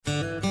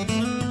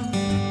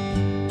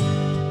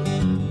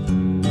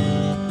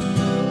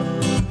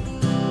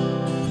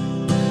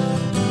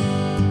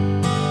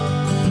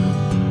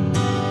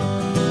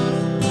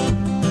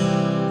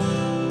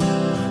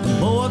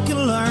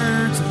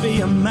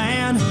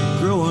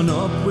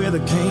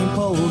with a cane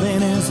pole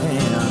in his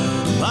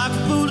hand, like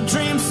a fool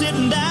dream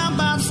sitting down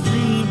by the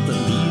stream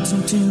that leads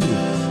him to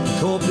the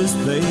Corpus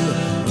Bay.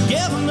 Give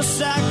him a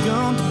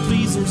shotgun to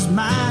please his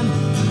mind,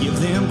 give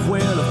them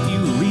quail a few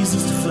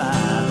reasons to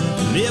fly.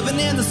 Living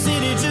in the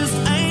city just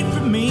ain't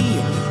for me,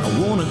 I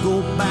wanna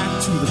go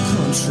back to the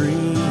country.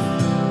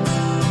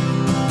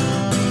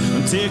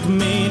 Take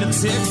me to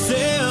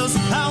Texas,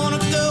 I wanna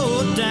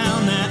go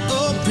down that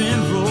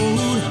open road.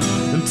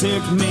 And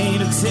take me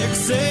to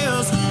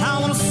Texas, I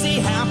wanna see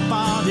how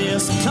far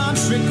this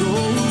country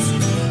goes.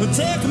 And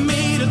take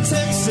me to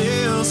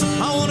Texas,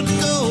 I wanna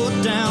go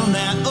down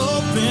that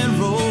open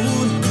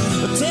road.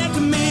 And take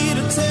me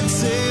to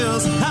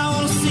Texas, I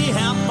wanna see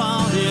how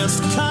far this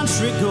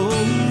country goes.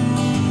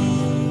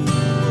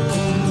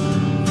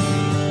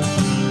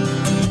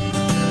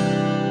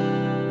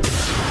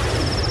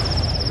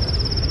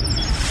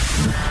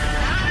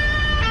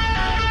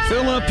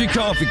 Fill up your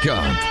coffee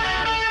cup,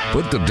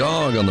 put the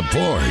dog on the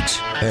porch,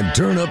 and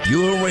turn up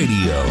your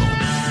radio.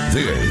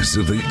 This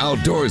is the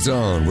Outdoor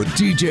Zone with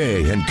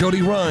TJ and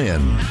Cody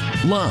Ryan,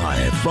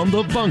 live from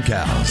the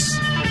Bunkhouse.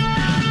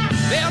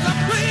 There's a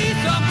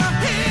place up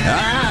ahead.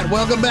 All right,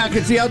 welcome back.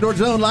 It's the Outdoor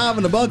Zone live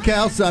in the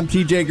Bunkhouse. I'm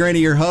TJ Graney,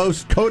 your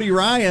host. Cody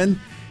Ryan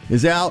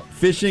is out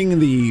fishing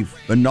the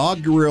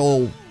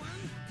inaugural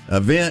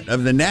event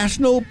of the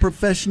National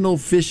Professional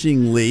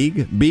Fishing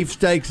League.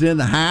 Beefsteak's in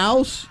the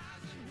house.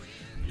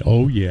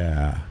 Oh,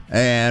 yeah.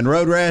 And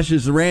Road Rash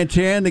is the ranch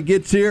hand that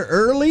gets here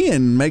early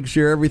and makes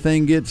sure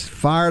everything gets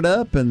fired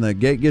up and the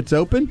gate gets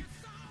open.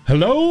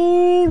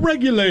 Hello,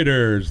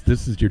 regulators.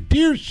 This is your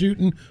deer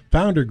shooting,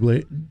 flounder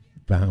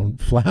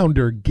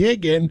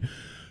gigging,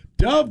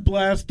 dove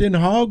blasting,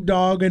 hog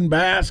dogging,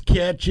 bass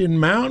catching,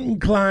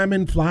 mountain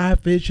climbing, fly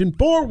fishing,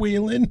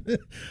 four-wheeling,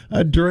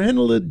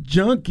 adrenaline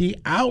junkie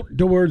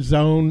outdoor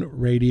zone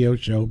radio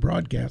show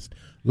broadcast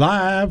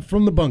live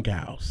from the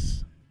Bunkhouse.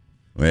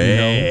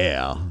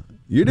 Well,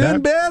 you're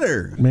doing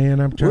better. Man,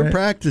 I'm trying. We're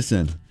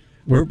practicing.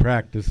 We're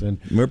practicing.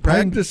 We're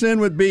practicing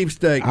with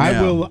Beefsteak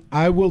now.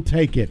 I will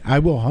take it. I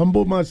will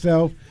humble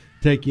myself,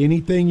 take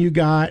anything you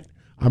got.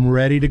 I'm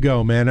ready to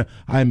go, man.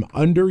 I'm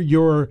under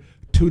your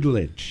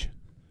tutelage,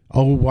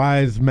 oh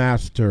wise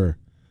master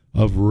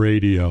of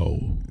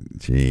radio.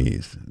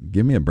 Jeez,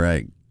 give me a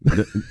break.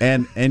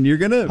 And you're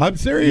gonna I'm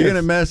serious. You're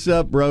gonna mess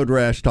up Road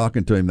Rash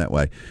talking to him that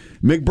way.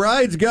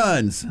 McBride's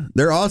Guns.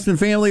 They're Austin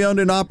family owned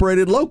and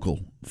operated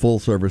local full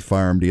service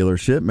firearm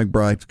dealership.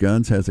 McBride's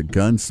Guns has a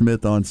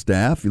gunsmith on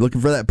staff. If you're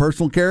looking for that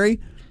personal carry,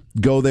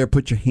 go there,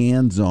 put your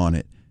hands on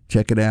it.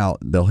 Check it out.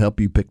 They'll help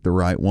you pick the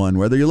right one.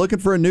 Whether you're looking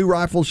for a new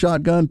rifle,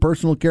 shotgun,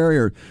 personal carry,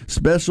 or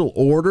special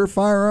order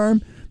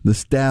firearm, the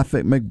staff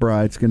at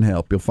McBride's can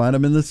help. You'll find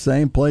them in the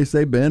same place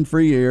they've been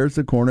for years,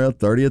 the corner of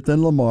 30th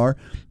and Lamar.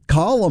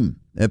 Call them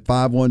at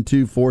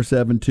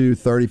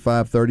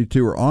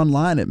 512-472-3532 or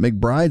online at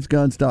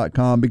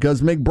McBridesGuns.com,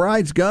 because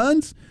McBride's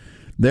Guns,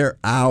 they're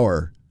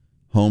our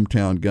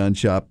hometown gun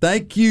shop.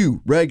 Thank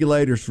you,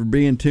 regulators, for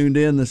being tuned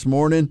in this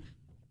morning.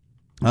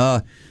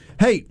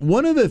 Hey,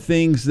 one of the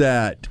things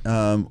that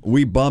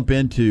we bump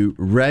into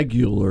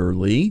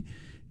regularly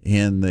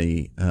in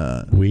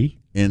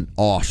in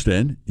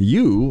Austin,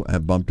 you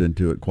have bumped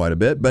into it quite a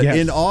bit, but yes.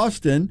 In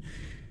Austin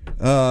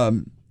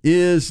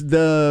is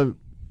the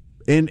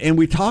and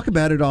we talk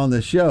about it on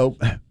the show.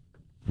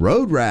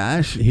 Road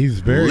Rash,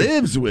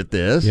 lives with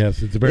this.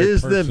 Yes, it's very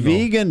is personal. The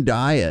vegan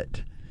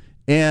diet,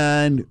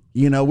 and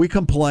we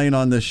complain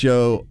on the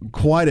show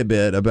quite a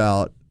bit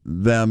about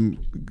them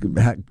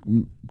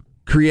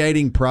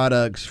creating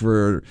products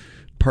for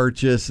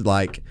purchase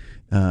like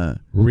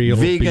real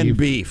vegan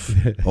beef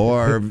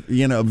or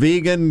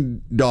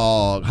vegan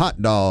dog,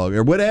 hot dog,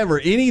 or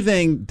whatever,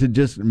 anything to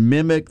just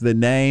mimic the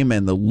name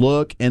and the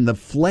look and the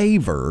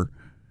flavor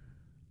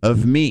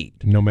of meat,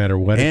 no matter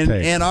what it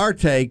takes. And our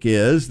take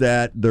is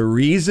that the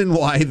reason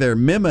why they're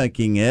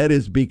mimicking it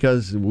is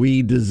because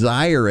we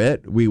desire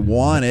it, we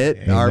want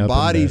it, our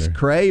bodies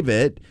crave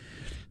it,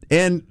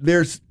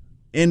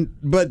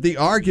 but the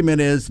argument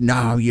is,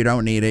 no, you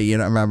don't need it,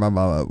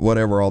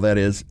 whatever all that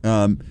is.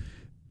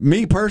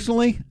 Me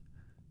personally,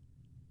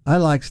 I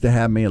likes to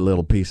have me a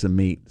little piece of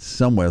meat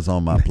somewheres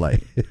on my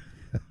plate.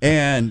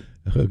 And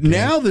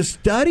now the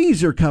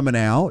studies are coming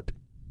out,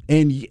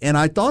 and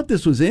I thought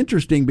this was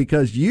interesting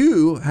because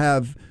you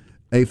have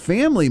a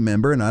family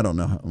member, and I don't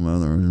know how,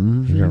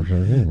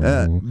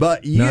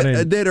 but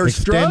that are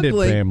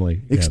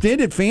struggling,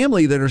 extended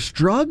family that are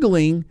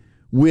struggling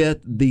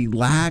with the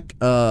lack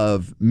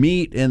of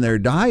meat in their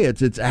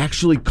diets. It's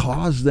actually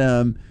caused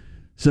them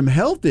some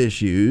health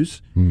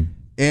issues.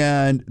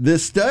 And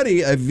this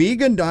study, a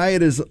vegan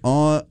diet is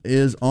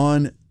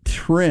on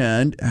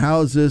trend.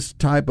 How this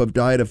type of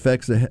diet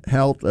affects the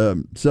health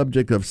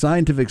subject of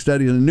scientific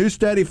studies. A new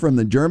study from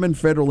the German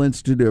Federal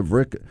Institute of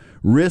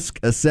Risk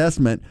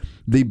Assessment,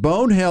 the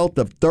bone health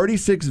of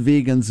 36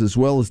 vegans as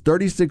well as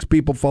 36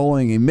 people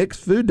following a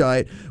mixed food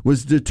diet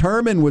was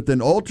determined with an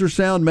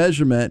ultrasound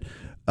measurement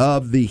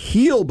of the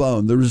heel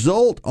bone. The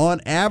result,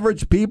 on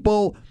average,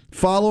 people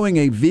following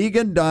a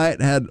vegan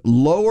diet had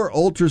lower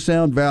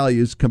ultrasound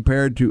values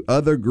compared to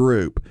other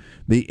group.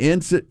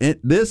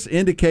 This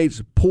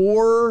indicates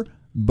poor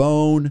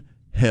bone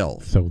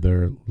health. So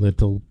they're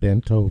little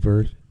bent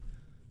over,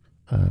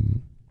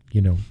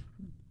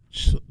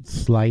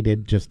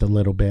 slighted just a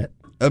little bit.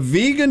 A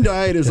vegan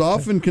diet is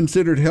often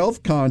considered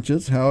health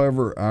conscious.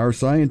 However, our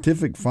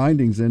scientific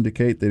findings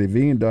indicate that a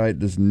vegan diet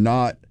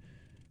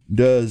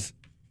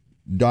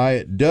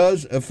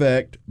does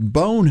affect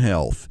bone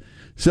health.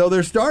 So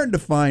they're starting to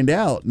find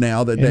out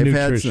now that they've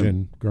had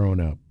some growing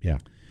up. Yeah.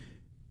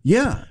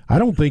 Yeah. I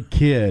don't think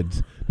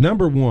kids,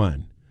 number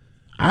one,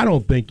 I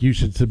don't think you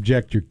should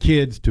subject your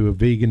kids to a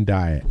vegan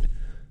diet.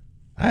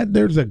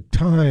 There's a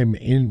time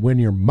when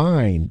your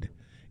mind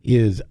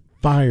is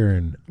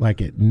firing like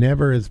it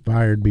never has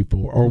fired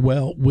before, or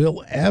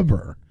will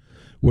ever,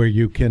 where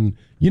you can,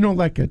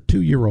 like a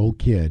 2-year-old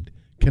kid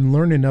can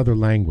learn another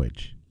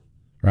language,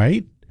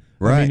 right?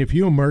 Right. I mean, if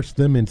you immerse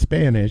them in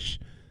Spanish,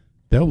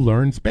 they'll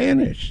learn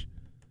Spanish.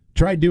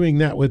 Try doing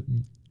that with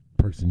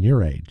a person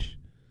your age.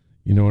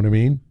 You know what I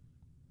mean?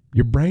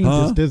 Your brain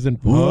just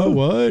isn't.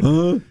 What?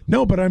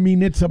 No, but I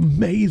mean, it's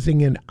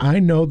amazing, and I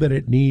know that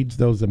it needs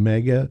those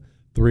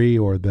omega-3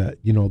 or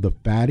the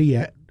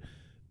fatty.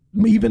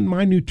 Even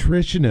my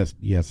nutritionist.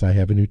 Yes, I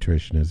have a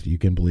nutritionist. You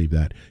can believe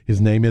that. His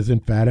name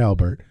isn't Fat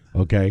Albert.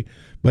 Okay,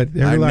 but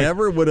I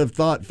never would have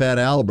thought Fat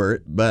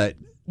Albert. But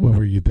what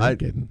were you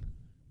thinking?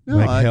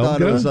 I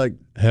thought it was like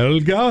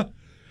Helga.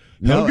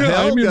 No, I'm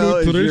Helga your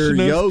is your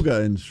nutritionist.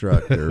 yoga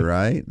instructor,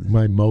 right?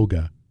 My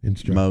Moga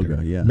instructor.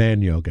 Moga, yeah.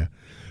 Man yoga.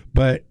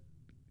 But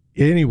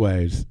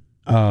anyways,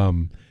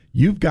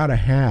 you've got to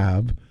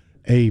have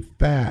a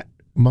fat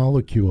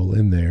molecule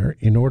in there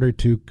in order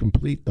to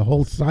complete the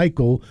whole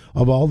cycle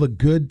of all the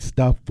good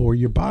stuff for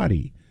your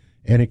body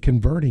and it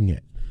converting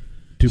it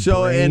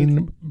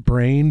to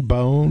brain,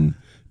 bone,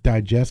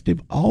 digestive,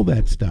 all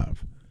that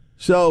stuff.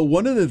 So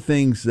one of the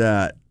things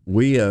that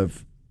we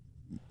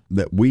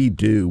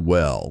do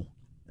well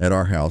at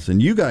our house,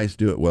 and you guys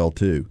do it well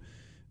too,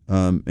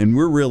 and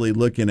we're really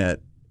looking at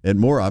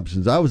more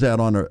options. I was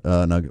out on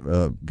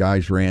a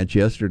guy's ranch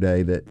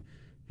yesterday that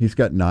he's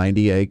got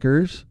 90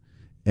 acres,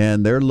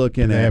 and they're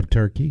looking Do they have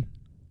turkey?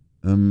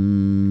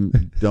 Don't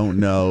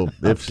know.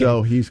 If Okay.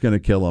 so, he's going to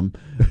kill them.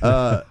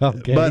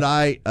 Okay.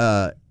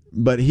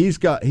 But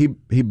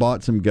he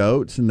bought some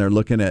goats, and they're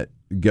looking at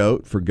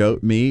goat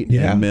meat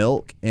Yeah. and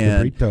milk,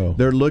 and Burrito.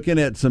 they're looking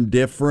at some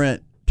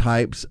different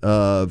types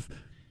of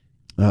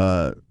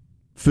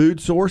food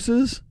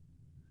sources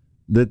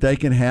that they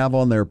can have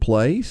on their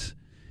place.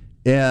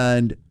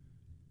 And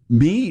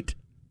meat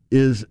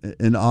is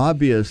an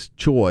obvious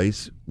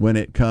choice when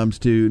it comes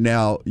to,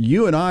 now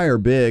you and I are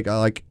big.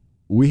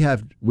 We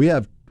have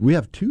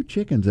 2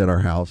 chickens at our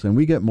house, and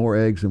we get more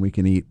eggs than we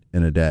can eat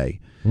in a day.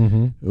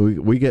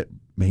 Mm-hmm. We get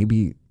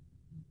maybe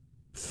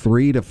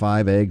 3 to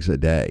 5 eggs a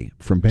day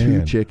from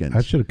 2 chickens.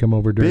 I should have come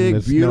over during Big,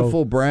 this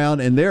beautiful brown,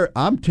 and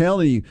I'm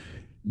telling you,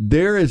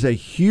 there is a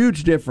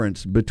huge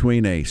difference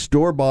between a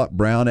store-bought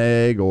brown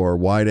egg or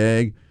white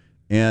egg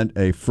and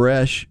a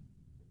fresh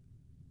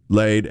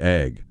laid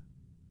egg.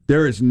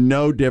 There is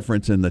no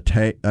difference in the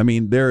taste. I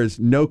mean, there is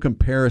no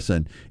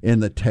comparison in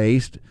the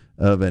taste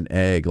of an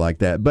egg like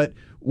that. But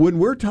when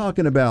we're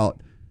talking about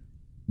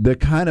the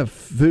kind of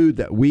food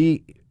that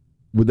we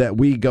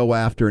go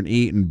after and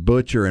eat and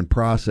butcher and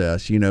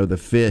process, the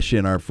fish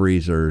in our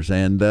freezers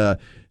and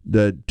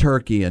the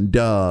turkey and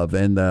dove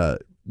and the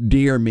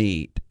deer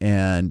meat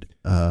and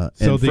So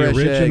and the fresh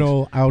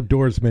original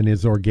outdoorsman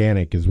is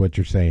organic, is what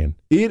you're saying.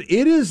 It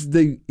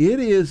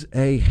is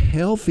a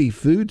healthy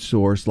food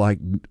source like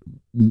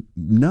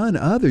none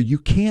other. You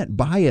can't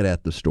buy it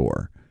at the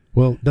store.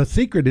 Well, the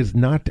secret is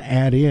not to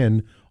add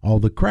in all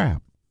the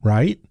crap,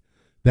 right?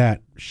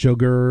 That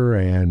sugar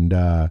and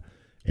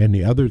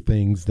the other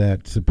things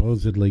that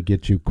supposedly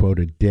get you, quote,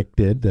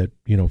 addicted, that,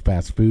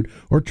 fast food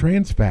or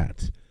trans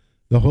fats.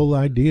 The whole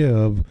idea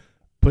of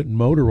putting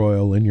motor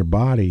oil in your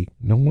body,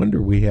 no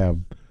wonder we have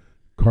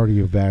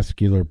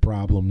cardiovascular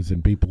problems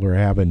and people are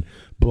having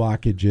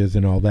blockages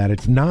and all that.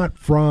 It's not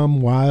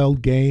from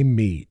wild game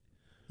meat.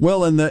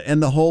 Well, and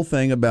the whole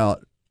thing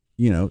about,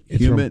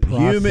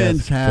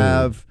 humans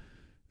have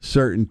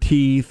certain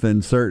teeth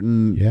and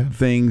certain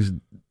things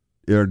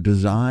are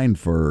designed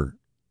for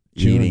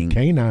eating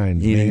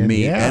canines, eating man.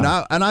 meat.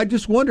 Yeah. And I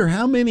just wonder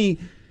how many.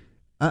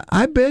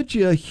 I bet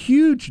you a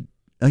huge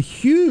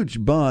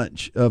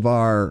bunch of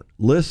our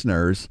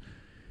listeners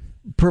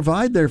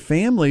provide their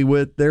family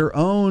with their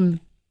own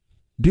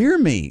deer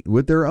meat,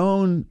 with their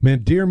own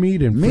deer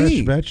meat and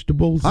fresh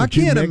vegetables. I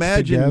can't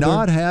imagine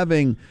not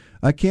having.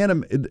 I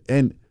can't.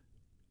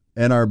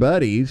 And our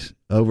buddies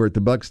over at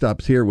the Buck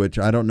Stops here, which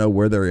I don't know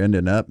where they're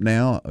ending up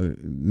now.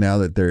 Now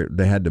that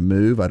they had to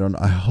move, I don't.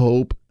 I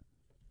hope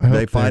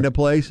they find a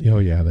place. Oh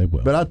yeah, they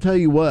will. But I'll tell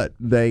you what,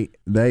 they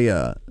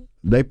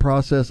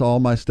processed all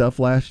my stuff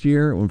last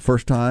year,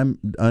 first time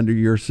under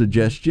your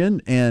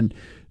suggestion, and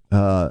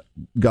got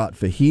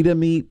fajita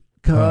meat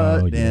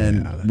cut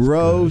and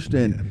roast,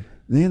 and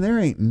man, there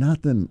ain't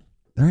nothing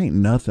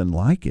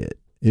like it.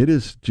 It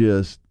is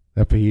just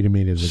That fajita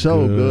meat is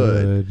so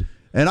good.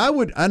 And I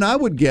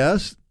would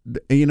guess,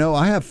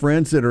 I have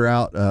friends that are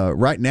out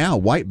right now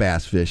white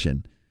bass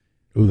fishing.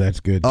 Ooh, that's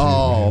good too.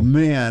 Oh,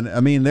 man.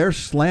 I mean, they're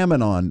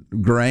slamming on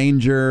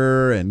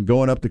Granger and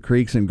going up the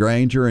creeks in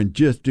Granger and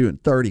just doing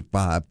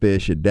 35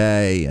 fish a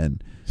day.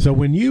 And so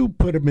when you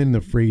put them in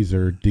the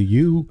freezer, do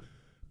you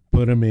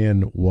put them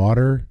in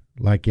water,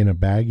 like in a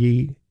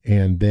baggie,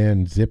 and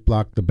then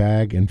Ziploc the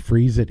bag and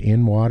freeze it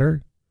in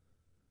water?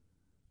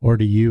 Or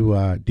do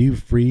you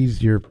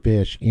freeze your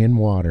fish in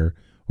water,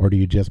 or do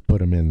you just put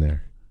them in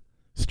there?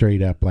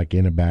 Straight up, like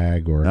in a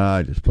bag, or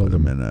I just put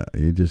them in a.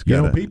 You just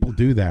gotta, people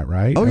do that,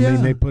 right? Oh, I yeah.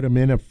 mean, they put them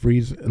in a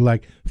freeze,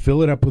 like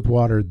fill it up with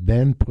water,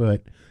 then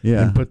put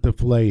the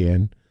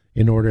fillet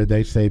in order.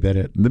 They say that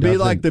it to be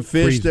like the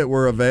fish freeze. that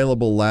were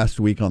available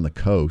last week on the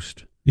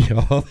coast.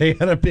 They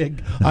had a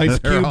big ice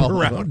cube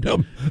around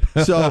them.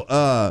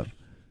 So,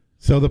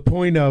 so the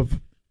point of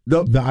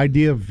the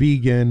idea of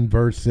vegan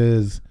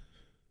versus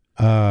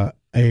I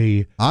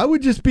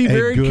would just be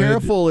very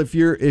careful if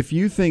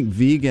you think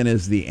vegan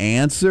is the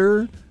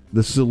answer,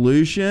 the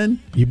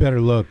solution. You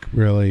better look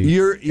really.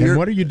 And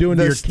what are you doing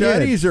to your kids? The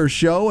studies are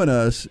showing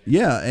us,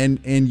 and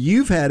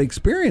you've had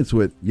experience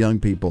with young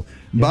people.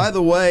 Yeah. By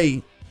the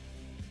way,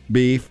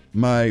 Beef,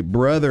 my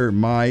brother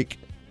Mike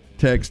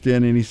texted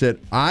in and he said,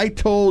 "I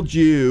told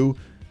you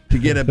to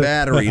get a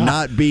battery,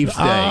 not beefsteak."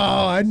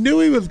 Oh, I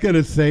knew he was going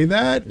to say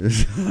that.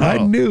 I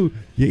knew.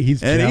 Yeah,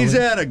 he's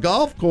at a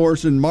golf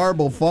course in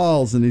Marble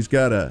Falls, and he's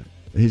got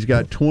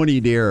 20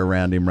 deer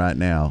around him right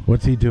now.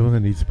 What's he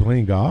doing? He's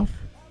playing golf?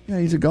 Yeah,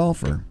 he's a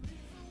golfer.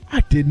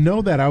 I didn't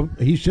know that. I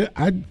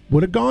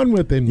would have gone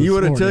with him. You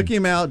would have took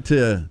him out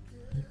to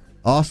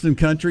Austin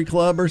Country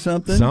Club or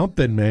something.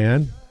 Something,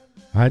 man.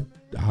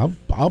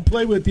 I'll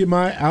play with you,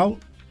 Mike. I'll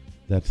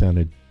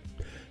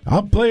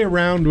play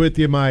around with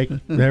you, Mike.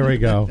 There we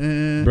go.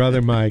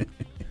 Brother Mike.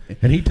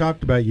 And he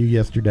talked about you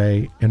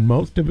yesterday, and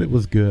most of it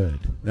was good.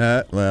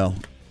 Well,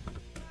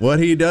 what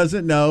he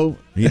doesn't know,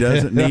 he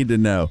doesn't need to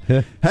know.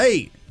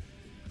 Hey,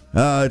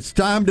 it's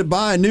time to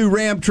buy a new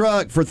Ram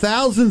truck for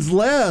thousands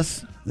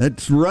less.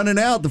 It's running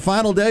out the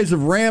final days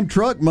of Ram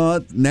Truck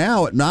Month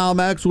now at Nile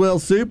Maxwell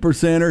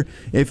Supercenter.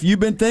 If you've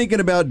been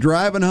thinking about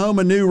driving home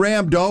a new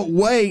Ram, don't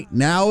wait.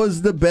 Now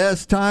is the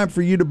best time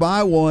for you to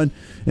buy one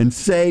and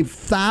save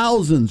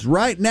thousands.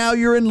 Right now,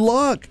 you're in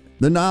luck.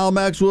 The Nile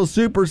Maxwell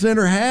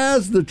Supercenter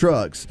has the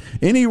trucks.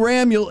 Any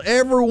Ram you'll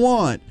ever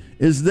want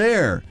is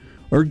there.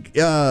 Or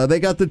they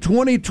got the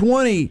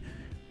 2020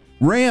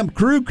 Ram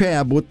Crew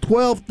Cab with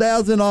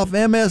 $12,000 off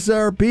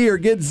MSRP, or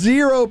get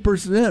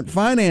 0%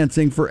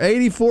 financing for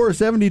 84 or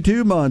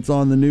 72 months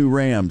on the new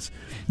Rams.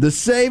 The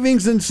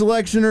savings and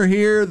selection are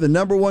here. The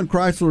 #1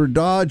 Chrysler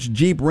Dodge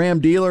Jeep Ram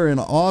dealer in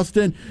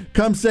Austin.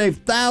 Come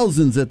save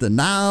thousands at the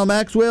Nile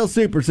Maxwell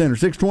Supercenter,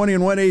 620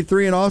 and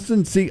 183 in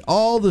Austin. See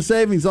all the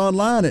savings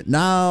online at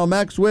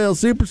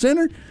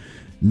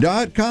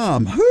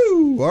NileMaxwellSupercenter.com.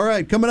 Whoo! All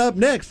right, coming up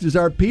next is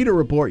our PETA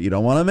report. You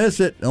don't want to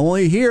miss it.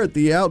 Only here at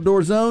the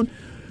Outdoor Zone,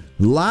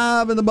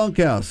 live in the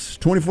Bunkhouse,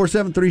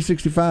 24/7,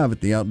 365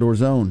 at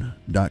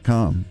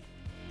theoutdoorzone.com.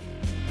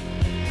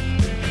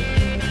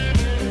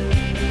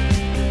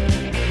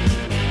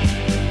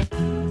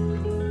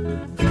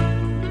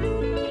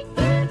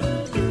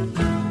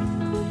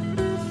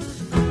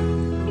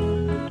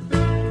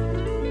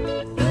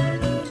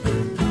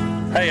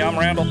 Hey, I'm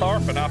Randall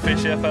Tharp, and I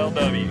fish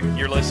FLW.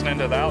 You're listening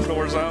to the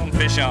Outdoor Zone.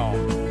 Fish on.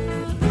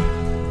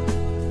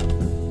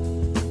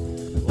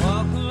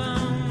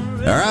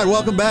 All right,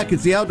 welcome back.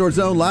 It's the Outdoor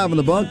Zone live in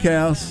the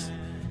Bunkhouse.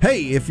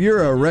 Hey, if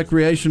you're a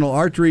recreational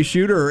archery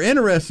shooter or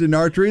interested in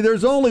archery,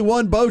 there's only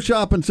one bow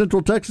shop in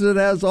Central Texas that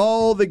has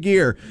all the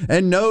gear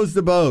and knows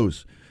the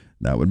bows.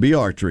 That would be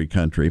Archery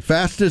Country.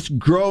 Fastest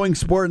growing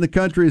sport in the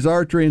country is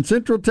archery in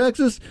Central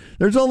Texas.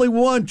 There's only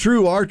one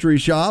true archery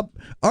shop,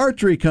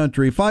 Archery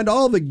Country. Find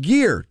all the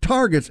gear,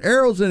 targets,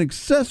 arrows, and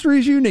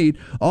accessories you need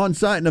on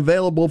site and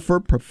available for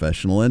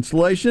professional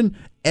installation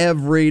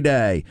every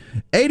day.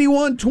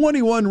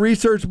 8121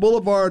 Research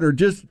Boulevard, or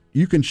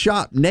you can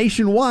shop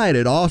nationwide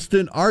at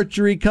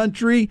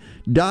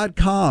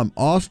AustinArcheryCountry.com.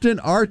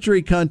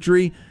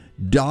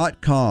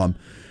 AustinArcheryCountry.com.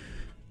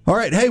 All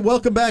right, hey,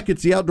 welcome back.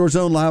 It's the Outdoor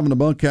Zone live in the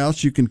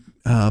Bunkhouse. You can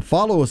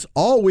follow us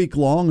all week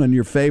long on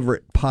your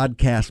favorite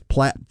podcast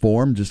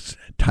platform. Just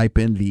type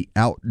in the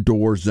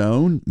Outdoor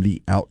Zone,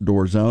 the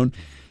Outdoor Zone.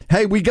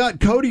 Hey, we got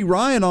CODY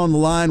Ryan on the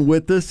line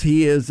with us.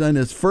 He is on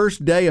his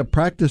first day of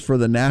practice for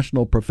the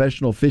National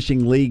Professional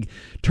Fishing League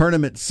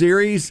Tournament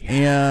Series,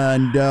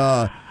 and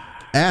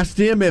asked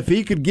him if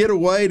he could get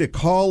away to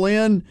call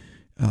in.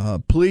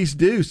 Please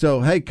do. So,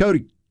 hey,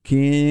 CODY,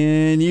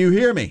 can you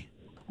hear me?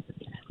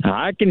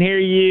 I can hear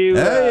you.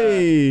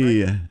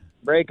 Hey.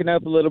 Breaking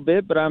up a little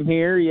bit, but I'm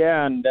here,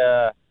 yeah, and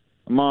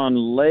I'm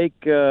on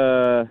Lake...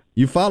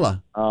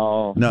 Eufaula.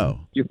 Oh. No.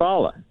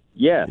 Eufaula,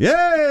 yes.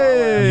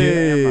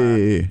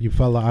 Yay!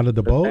 Eufaula out of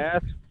the boat?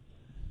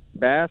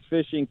 Bass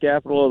fishing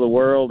capital of the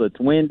world. It's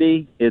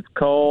windy. It's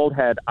cold.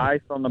 Had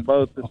ice on the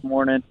boat this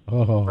morning.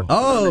 Oh.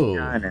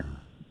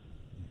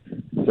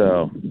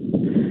 So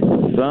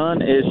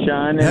sun is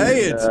shining.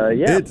 Hey,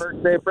 it's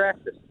first day of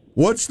practice.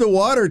 What's the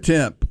water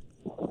temp?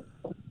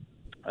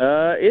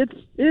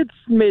 It's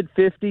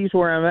mid-50s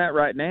where I'm at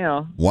right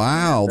now.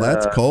 Wow,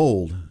 that's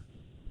cold.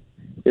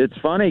 It's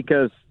funny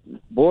because,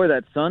 boy,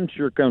 that sun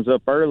sure comes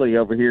up early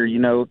over here. You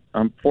know,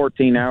 I'm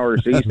 14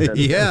 hours east.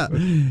 Yeah,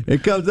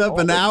 it comes up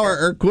an hour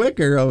or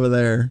quicker over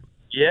there.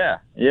 Yeah.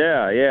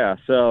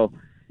 So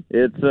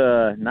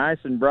it's nice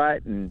and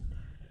bright and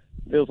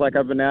feels like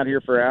I've been out here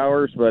for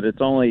hours, but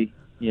it's only,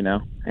 8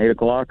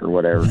 o'clock or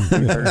whatever.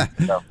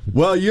 So.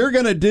 Well, you're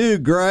going to do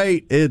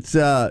great.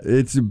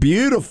 It's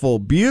beautiful,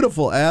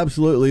 beautiful.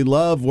 Absolutely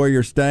love where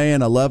you're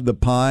staying. I love the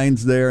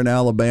pines there in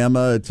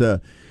Alabama.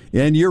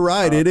 And you're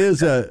right. It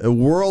is a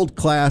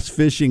world-class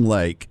fishing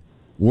lake.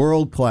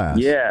 World-class.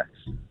 Yes.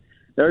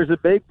 There's a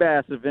big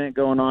bass event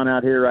going on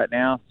out here right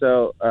now.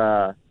 So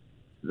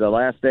the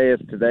last day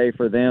is today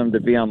for them to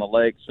be on the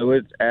lake. So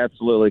it's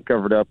absolutely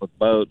covered up with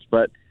boats.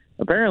 But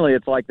apparently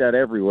it's like that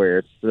everywhere.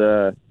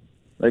 It's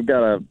they've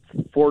got a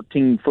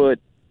 14-foot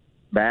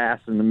bass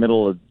in the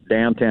middle of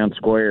downtown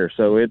square.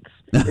 So it's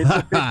a big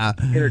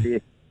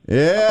community.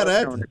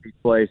 Yeah,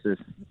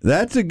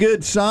 that's a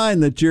good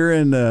sign that you're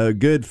in a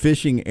good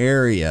fishing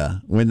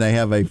area when they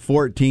have a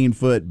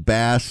 14-foot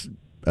bass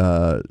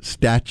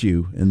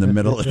statue in the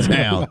middle of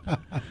town.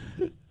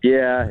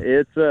 Yeah,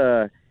 it's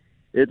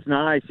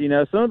nice.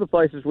 Some of the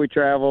places we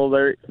travel,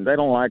 they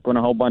don't like when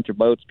a whole bunch of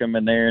boats come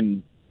in there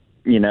and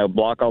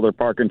block all their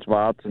parking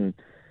spots and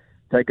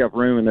take up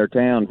room in their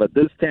town. But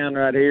this town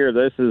right here,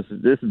 this is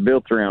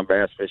built around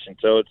bass fishing,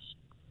 so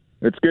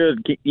it's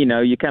good.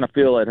 You kind of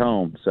feel at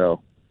home.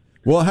 So.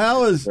 Well,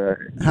 how is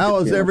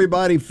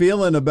everybody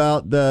feeling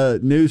about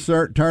the new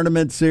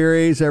tournament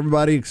series?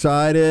 Everybody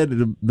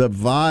excited? The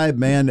vibe,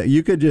 man,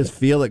 you could just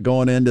feel it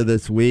going into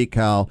this week,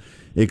 how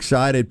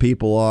excited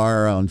people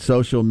are on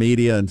social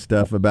media and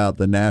stuff about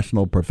the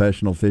National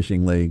Professional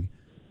Fishing League.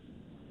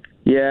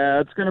 Yeah,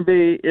 it's gonna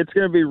be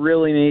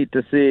really neat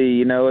to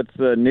see. It's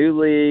a new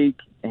league,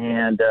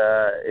 and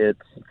it's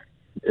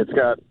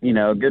got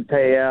a good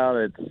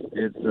payout.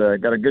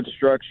 It's got a good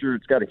structure.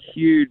 It's got a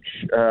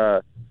huge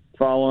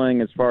following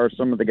as far as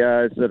some of the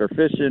guys that are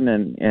fishing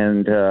and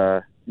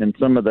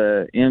some of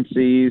the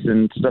MCs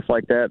and stuff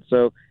like that.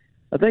 So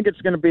I think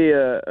it's going to be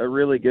a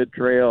really good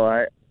trail.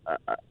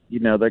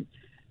 The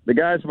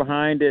guys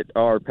behind it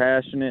are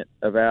passionate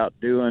about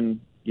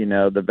doing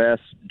the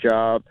best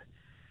job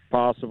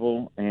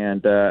possible,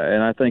 and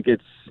I think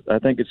it's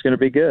going to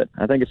be good.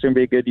 I think it's going to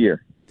be a good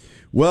year.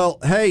 Well,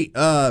 hey,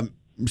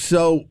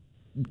 so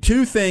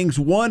two things.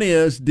 One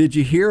is, did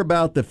you hear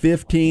about the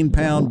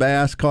 15-pound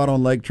bass caught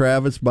on Lake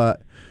Travis by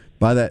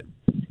that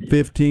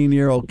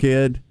 15-year-old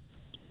kid?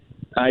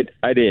 I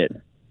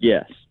did.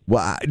 Yes.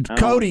 Well,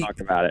 Cody, talk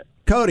about it.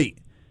 Cody,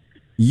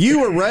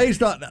 you were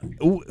raised on.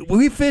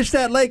 We fished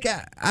that lake.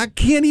 I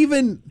can't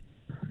even.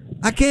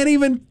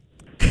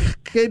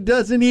 It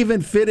doesn't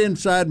even fit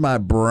inside my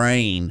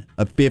brain.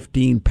 A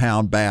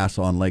 15-pound bass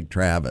on Lake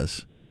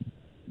Travis.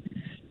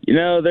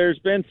 There's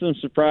been some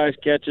surprise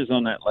catches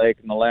on that lake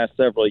in the last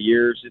several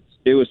years.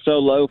 It was so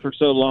low for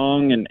so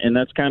long, and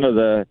that's kind of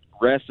the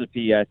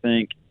recipe, I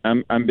think.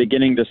 I'm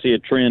beginning to see a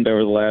trend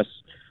over the last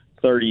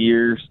 30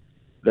 years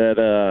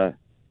that,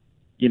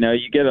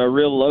 you get a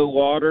real low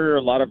water,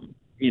 a lot of,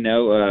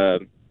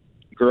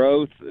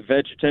 growth,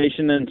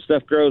 vegetation and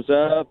stuff grows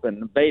up,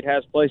 and the bait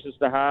has places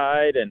to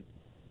hide, and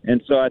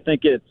so I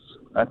think it's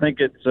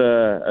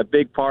a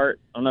big part.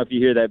 I don't know if you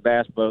hear that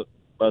bass boat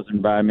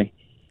buzzing by me.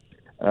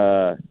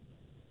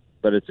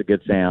 But it's a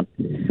good sound.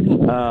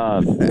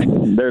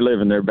 They're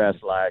living their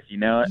best life, you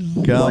know it.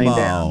 Come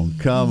on.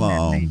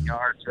 15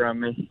 yards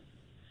from me.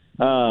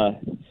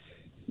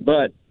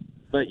 But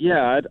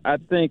yeah, I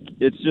think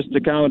it's just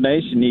a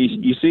combination.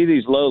 You see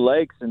these low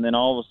lakes, and then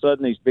all of a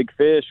sudden these big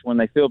fish, when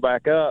they fill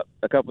back up,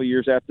 a couple of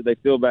years after they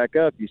fill back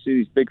up, you see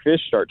these big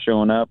fish start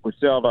showing up. We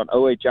saw it on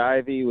O.H.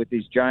 Ivy with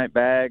these giant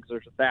bags.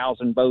 There's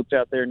 1,000 boats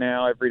out there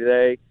now every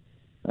day.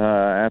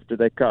 After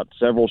they caught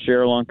several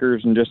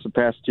sharelunkers in just the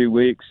past 2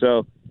 weeks.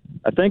 So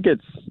I think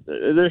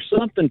there's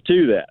something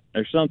to that.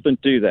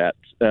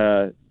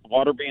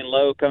 Water being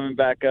low, coming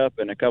back up,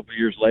 and a couple of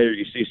years later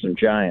you see some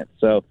giants.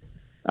 So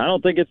I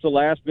don't think it's the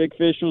last big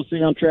fish we'll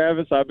see on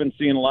Travis. I've been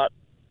seeing a lot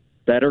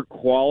better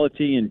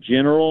quality in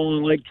general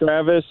on Lake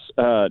Travis.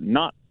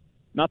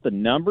 Not the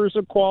numbers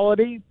of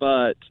quality,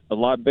 but a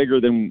lot bigger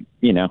than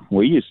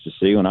we used to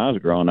see when I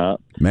was growing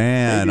up.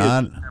 Man,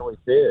 we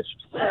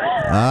fished.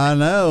 I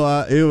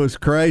know it was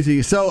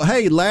crazy. So,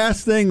 hey,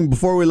 last thing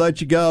before we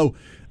let you go,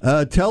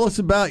 tell us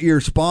about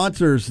your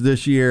sponsors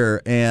this year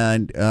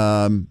and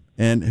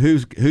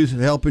who's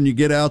helping you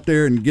get out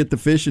there and get the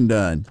fishing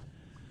done.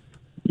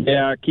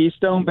 Yeah,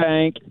 Keystone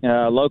Bank,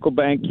 local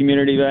bank,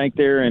 community bank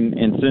there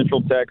in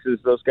Central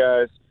Texas. Those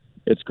guys.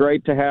 It's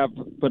great to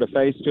put a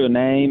face to a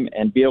name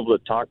and be able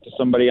to talk to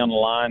somebody on the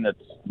line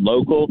that's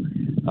local.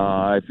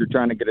 If you're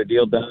trying to get a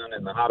deal done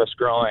in the hottest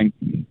growing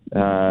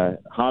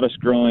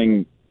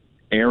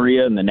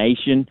area in the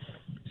nation.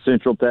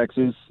 Central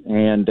Texas,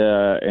 and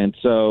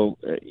so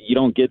you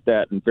don't get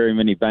that in very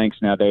many banks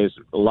nowadays.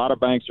 A lot of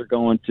banks are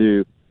going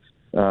to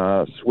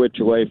switch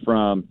away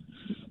from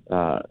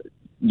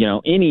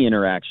any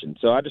interaction.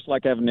 So I just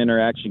like having an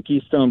interaction.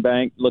 Keystone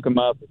Bank, look them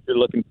up if you're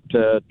looking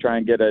to try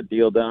and get a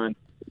deal done.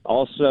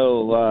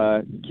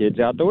 Also, Kids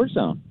Outdoor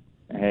Zone,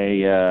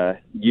 a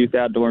youth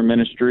outdoor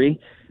ministry.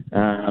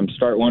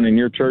 Start one in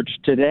your church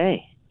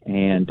today,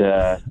 and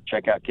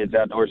check out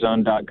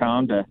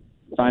kidsoutdoorzone.com to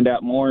find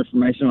out more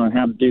information on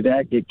how to do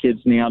that, get kids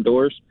in the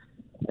outdoors.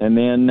 And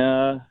then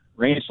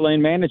Ranch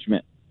Land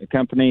Management, a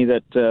company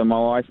that my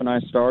wife and I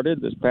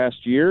started this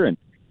past year, and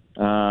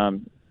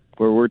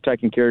where we're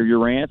taking care of your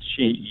ranch,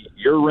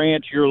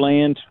 your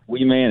land,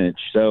 we manage.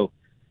 So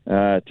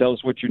tell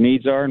us what your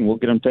needs are, and we'll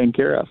get them taken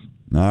care of.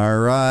 All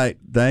right.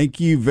 Thank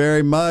you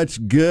very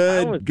much.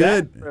 Good.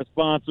 That for a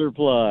sponsor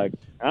plug.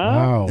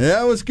 Wow.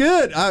 Yeah, it was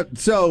good.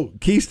 So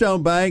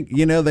Keystone Bank,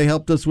 they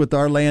helped us with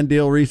our land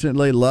deal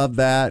recently. Love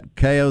that.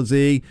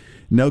 KOZ,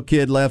 no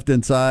kid left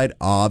inside,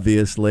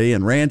 obviously.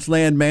 And Ranch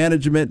Land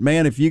Management,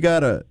 man, if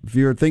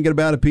you're thinking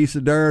about a piece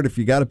of dirt, if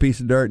you got a piece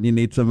of dirt and you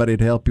need somebody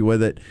to help you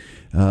with it,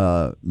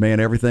 man,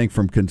 everything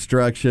from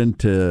construction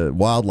to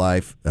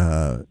wildlife,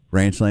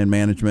 Ranch Land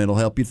Management will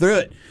help you through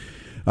it.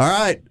 All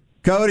right.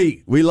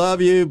 Cody, we love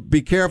you.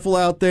 Be careful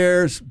out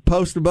there.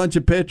 Post a bunch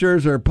of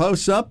pictures or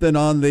post something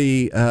on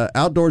the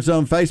Outdoor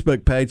Zone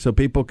Facebook page so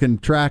people can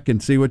track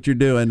and see what you're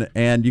doing.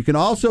 And you can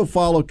also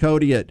follow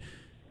Cody at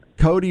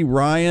Cody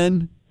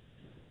Ryan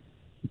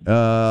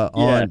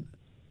on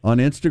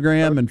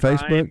Instagram and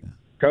Facebook.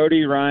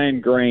 Cody Ryan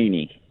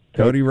Graney.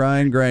 Cody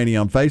Ryan Graney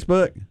on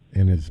Facebook.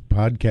 And his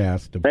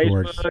podcast, of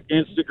course. Facebook,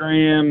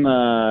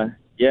 Instagram.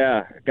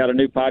 Got a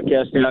new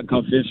podcast out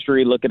called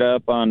History. Look it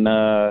up on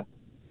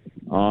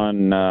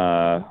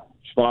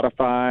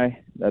Spotify.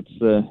 That's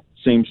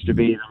seems to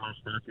be the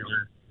most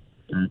popular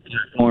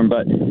platform.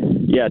 But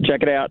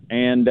check it out.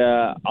 And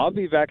I'll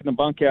be back in the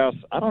bunkhouse.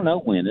 I don't know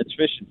when. It's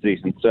fishing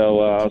season,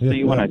 so I'll see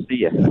you when I see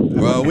you.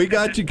 Well, we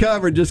got you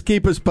covered. Just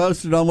keep us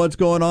posted on what's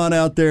going on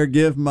out there.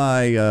 Give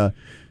my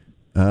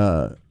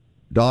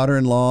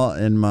daughter-in-law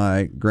and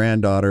my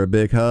granddaughter a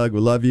big hug. We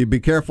love you. Be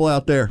careful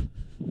out there.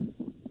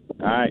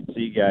 All right.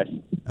 See you guys.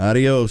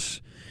 Adios.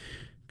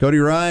 Cody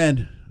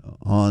Ryan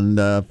on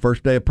the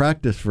first day of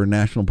practice for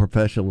National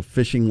Professional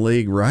Fishing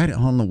League right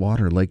on the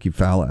water, Lake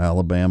Eufaula,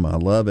 Alabama. I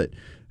love it.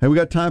 Hey, we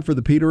got time for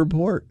the PETA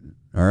Report.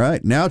 All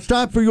right, now it's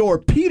time for your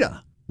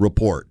PETA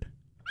Report.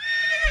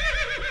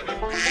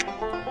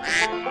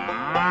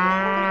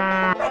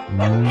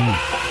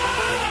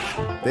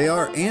 They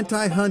are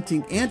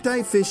anti-hunting,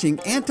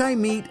 anti-fishing,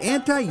 anti-meat,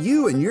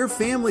 anti-you and your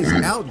family's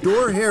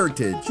outdoor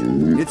heritage.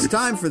 It's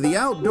time for the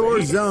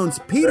Outdoor Zone's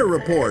PETA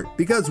Report,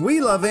 because we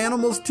love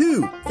animals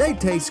too. They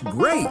taste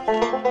great.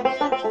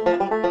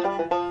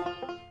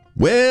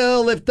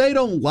 Well, if they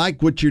don't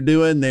like what you're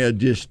doing, they'll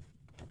just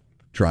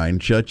try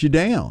and shut you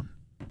down.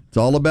 It's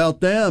all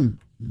about them.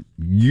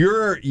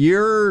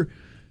 Your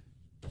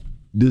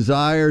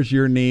desires,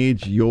 your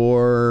needs,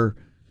 your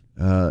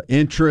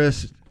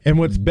interests, and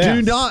what's best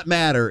do not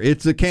matter.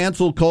 It's a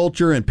cancel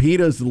culture, and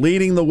PETA's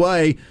leading the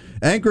way.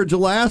 Anchorage,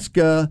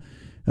 Alaska,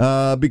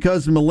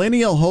 because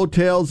Millennial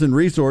Hotels and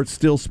Resorts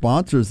still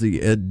sponsors the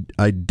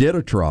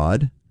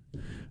Iditarod,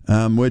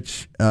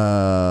 which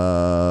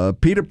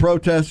PETA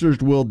protesters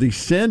will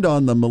descend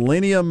on the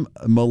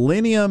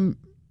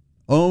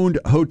Millennium-owned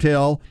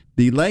hotel,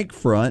 the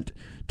Lakefront,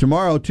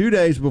 tomorrow, 2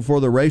 days before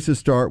the races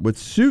start, with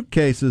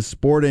suitcases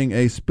sporting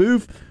a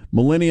spoof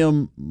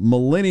Millennium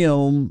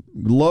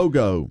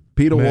logo.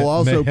 PETA will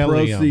also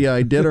post the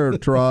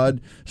Iditarod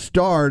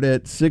start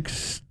at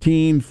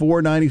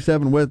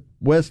 16497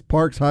 West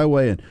Parks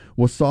Highway in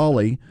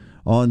Wasali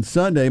on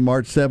Sunday,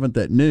 March 7th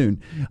at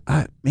noon.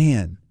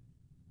 Man,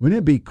 wouldn't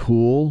it be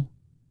cool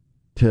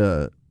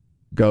to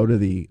go to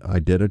the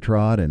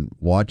Iditarod and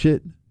watch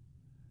it?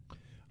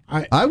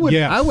 I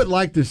would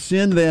like to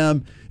send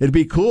them. It'd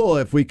be cool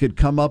if we could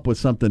come up with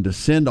something to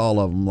send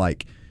all of them,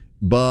 like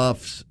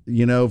buffs,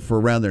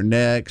 for around their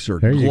necks, or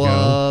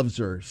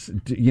gloves, or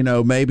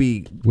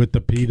maybe with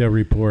the PETA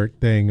report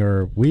thing,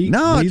 or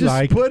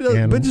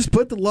just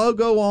put the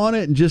logo on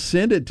it and just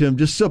send it to them.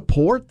 Just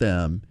support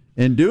them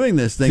in doing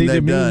this thing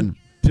they've done.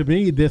 To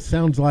me, this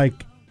sounds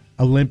like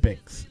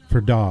Olympics for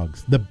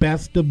dogs, the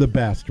best of the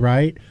best,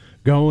 right?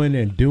 Going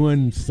and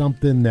doing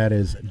something that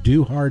is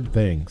do hard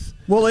things.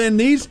 Well, and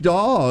these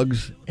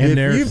dogs, if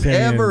you've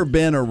ever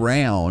been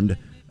around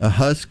a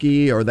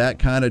husky or that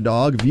kind of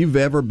dog, if you've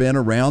ever been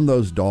around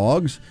those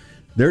dogs,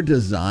 they're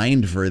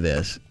designed for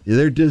this.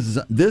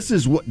 This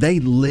is what they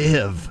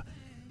live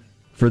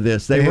for.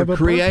 This they were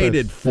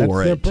created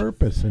for. That's their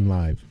purpose in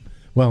life.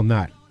 Well,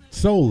 not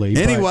solely.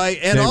 Anyway,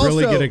 and they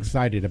really get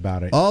excited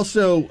about it.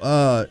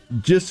 Also,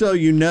 just so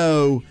you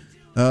know,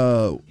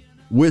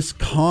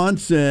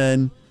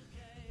 Wisconsin,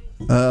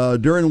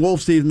 during wolf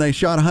season, they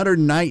shot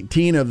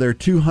 119 of their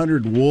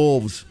 200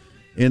 wolves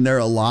in their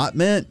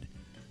allotment.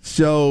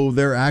 So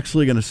they're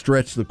actually going to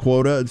stretch the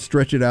quota and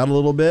stretch it out a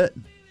little bit.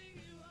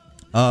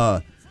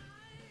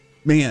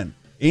 Man,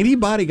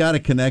 Anybody got a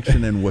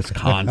connection in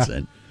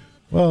Wisconsin?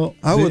 Well,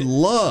 I would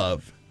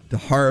love to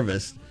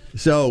harvest.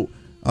 So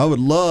I would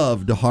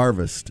love to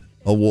harvest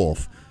a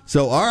wolf.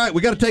 So, all right,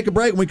 we got to take a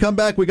break. When we come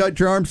back, we got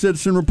your Armed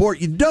Citizen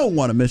Report. You don't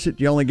want to miss it.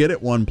 You only get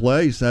it one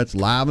place. That's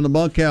live in the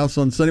Bunkhouse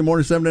on Sunday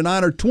morning, 7 to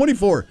 9, or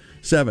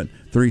 24/7,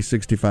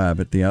 365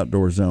 at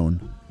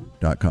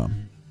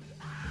theoutdoorzone.com.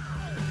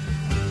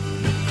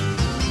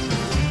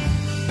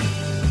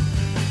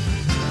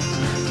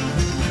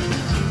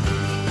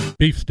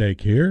 Beefsteak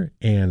here,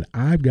 and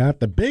I've got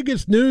the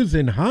biggest news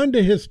in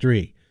Honda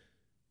history.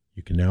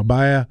 You can now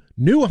buy a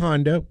new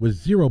Honda with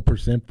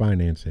 0%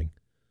 financing.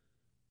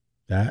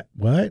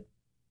 What?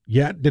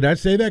 Yeah, did I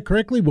say that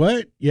correctly?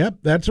 What?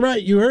 Yep, that's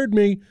right. You heard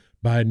me.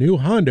 Buy a new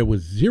Honda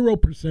with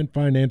 0%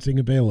 financing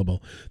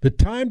available. The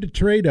time to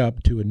trade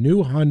up to a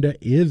new Honda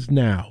is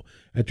now.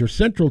 At your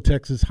Central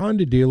Texas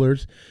Honda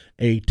dealers,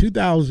 a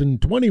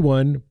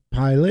 2021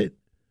 Pilot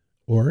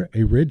or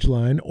a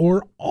Ridgeline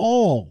or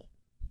all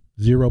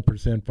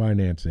 0%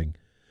 financing.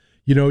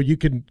 You know, you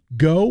can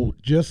go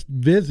just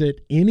visit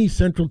any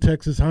Central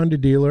Texas Honda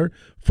dealer,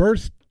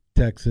 First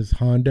Texas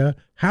Honda,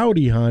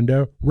 Howdy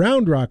Honda,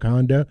 Round Rock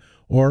Honda,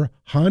 or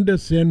Honda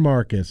San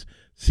Marcos.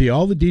 See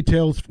all the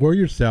details for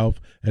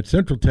yourself at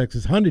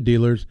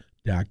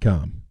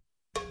CentralTexasHondaDealers.com.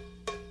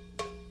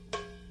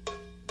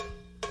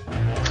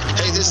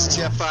 Hey, this is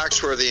Jeff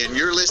Foxworthy, and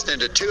you're listening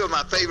to two of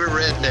my favorite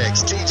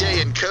rednecks,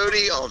 TJ and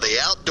Cody, on the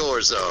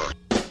Outdoor Zone.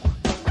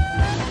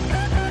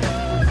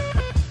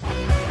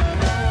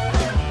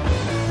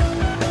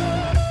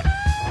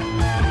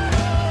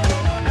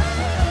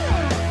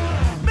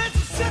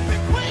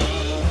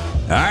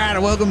 All right,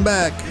 welcome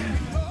back.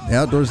 The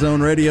Outdoor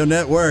Zone Radio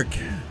Network.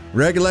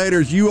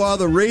 Regulators, you are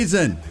the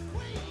reason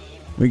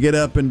we get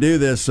up and do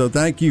this, so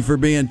thank you for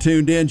being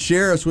tuned in.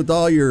 Share us with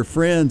all your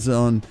friends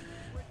on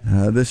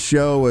this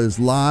show is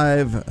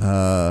live,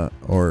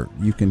 or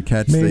you can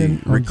catch the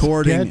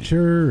recording on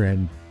Sketcher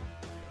and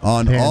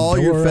on Pandora. All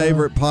your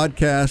favorite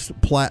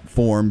podcast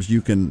platforms.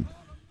 You can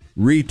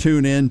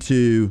retune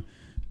into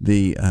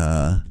the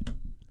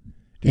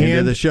end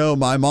of the show.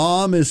 My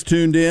mom is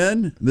tuned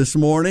in this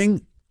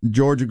morning.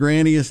 Georgia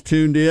Granny is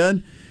tuned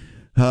in.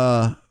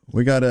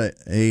 We got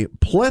a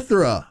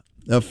plethora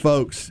of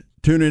folks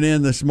tuning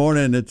in this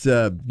morning. It's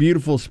a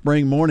beautiful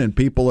spring morning.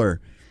 People are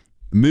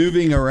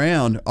moving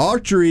around.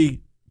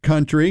 Archery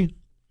country.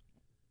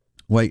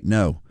 Wait,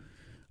 no.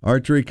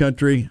 Archery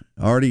country.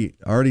 Already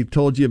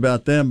told you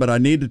about them, but I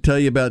need to tell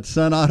you about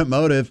Sun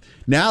Automotive.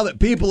 Now that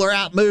people are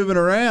out moving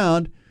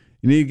around,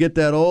 you need to get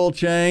that oil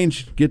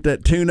change, get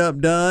that tune-up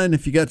done.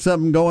 If you got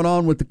something going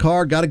on with the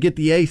car, got to get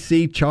the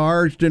AC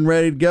charged and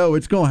ready to go.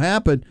 It's going to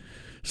happen.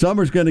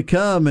 Summer's going to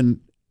come,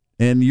 and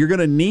you're going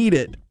to need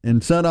it.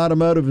 And Sun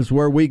Automotive is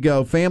where we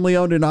go.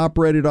 Family-owned and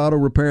operated auto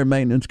repair and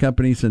maintenance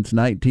company since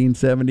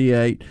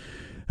 1978.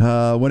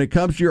 When it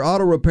comes to your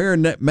auto repair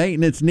and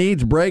maintenance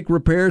needs, brake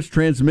repairs,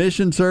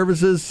 transmission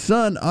services,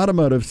 Sun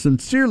Automotive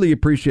sincerely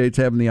appreciates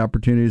having the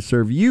opportunity to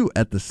serve you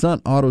at the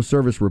Sun Auto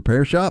Service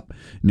Repair Shop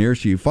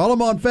nearest you. Follow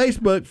them on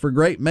Facebook for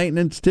great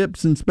maintenance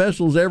tips and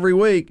specials every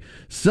week.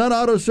 Sun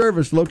Auto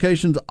Service,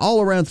 locations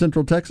all around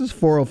Central Texas,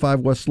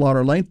 405 West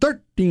Slaughter Lane,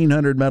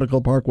 1300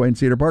 Medical Parkway in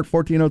Cedar Park,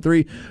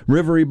 1403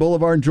 Rivery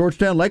Boulevard in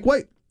Georgetown,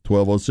 Lakeway,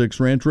 1206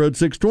 Ranch Road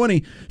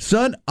 620,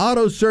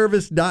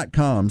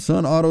 sunautoservice.com,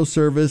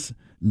 sunautoservice.com.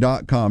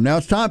 Now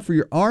it's time for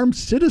your Armed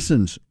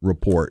Citizens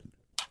Report.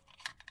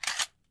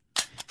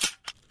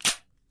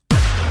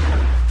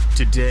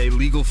 Today,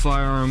 legal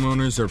firearm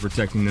owners are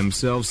protecting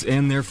themselves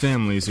and their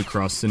families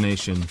across the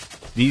nation.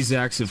 These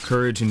acts of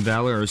courage and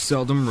valor are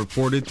seldom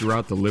reported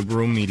throughout the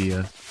liberal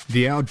media.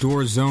 The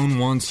Outdoor Zone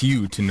wants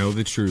you to know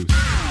the truth.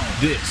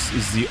 This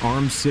is the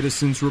Armed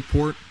Citizens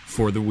Report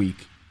for the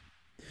week.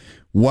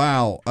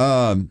 Wow.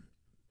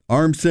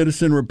 Armed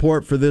Citizen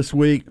Report for this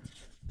week.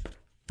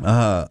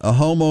 A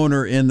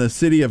homeowner in the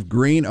city of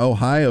Greene,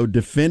 Ohio,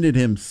 defended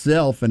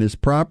himself and his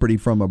property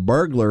from a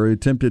burglar who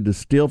attempted to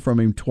steal from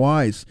him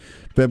twice.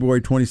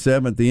 February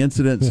 27th, the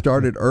incident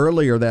started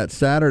earlier that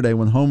Saturday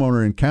when the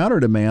homeowner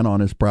encountered a man on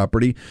his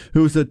property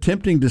who was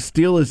attempting to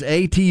steal his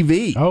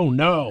ATV. Oh,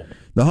 no.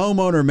 The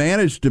homeowner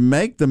managed to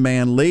make the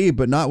man leave,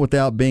 but not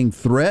without being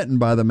threatened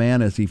by the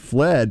man as he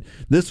fled.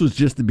 This was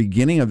just the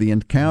beginning of the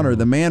encounter.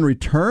 The man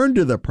returned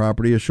to the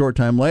property a short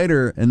time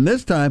later, and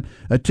this time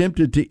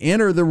attempted to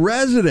enter the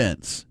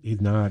residence.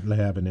 He's not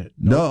having it.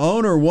 Nope. The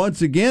owner once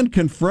again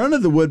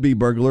confronted the would-be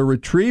burglar,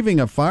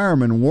 retrieving a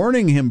firearm and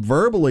warning him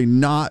verbally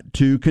not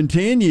to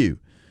continue.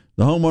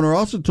 The homeowner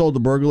also told the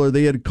burglar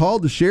they had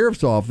called the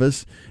sheriff's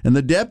office and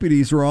the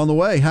deputies were on the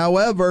way.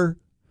 However,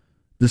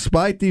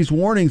 despite these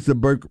warnings, the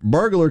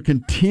burglar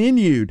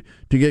continued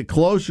to get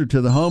closer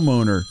to the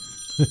homeowner.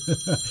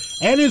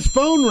 And his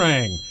phone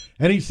rang,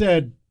 and he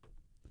said,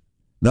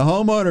 The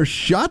homeowner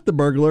shot the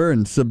burglar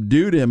and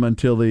subdued him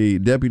until the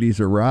deputies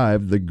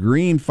arrived. The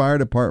Greene Fire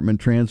Department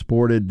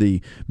transported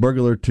the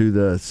burglar to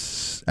the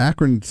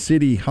Akron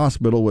City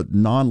Hospital with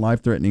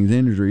non-life-threatening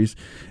injuries,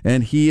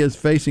 and he is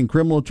facing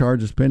criminal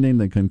charges pending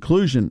the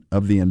conclusion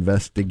of the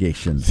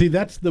investigation. See,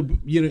 that's the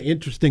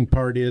interesting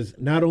part is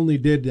not only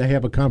did they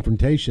have a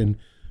confrontation,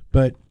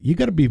 but you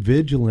got to be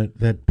vigilant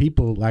that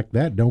people like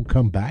that don't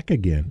come back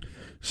again.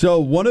 So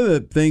one of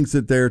the things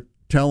that they're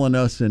telling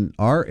us in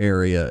our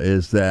area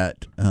is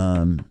that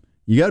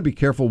you got to be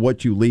careful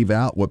what you leave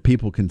out, what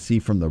people can see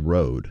from the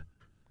road,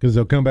 because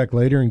they'll come back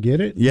later and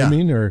get it. Yeah,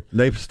 or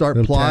they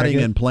start plotting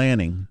and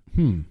planning.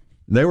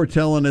 They were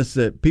telling us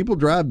that people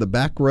drive the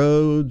back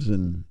roads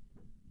and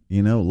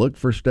look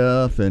for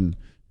stuff, and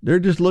they're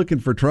just looking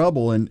for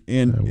trouble and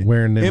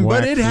wearing them.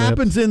 But it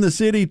happens in the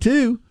city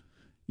too.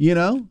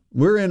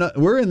 We're in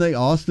the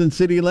Austin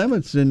city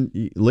limits, and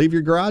you leave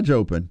your garage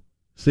open.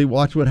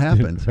 Watch what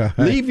happens. Right.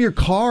 Leave your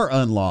car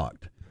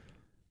unlocked.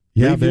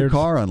 Leave your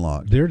car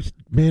unlocked.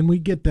 We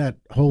get that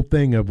whole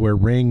thing of where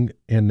Ring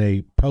and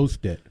they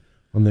post it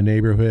on the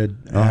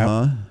neighborhood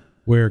app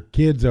where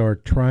kids are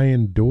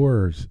trying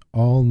doors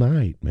all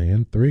night,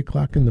 man,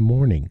 3:00 in the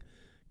morning.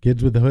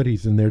 Kids with the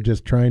hoodies, and they're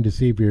just trying to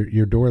see if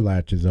your door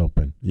latch is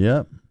open.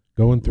 Yep.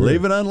 Going through.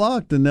 Leave it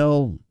unlocked, and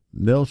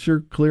they'll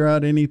sure clear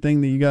out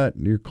anything that you got,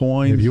 your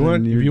coins. If you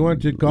want to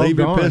leave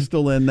your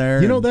pistol in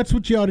there. That's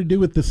what you ought to do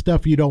with the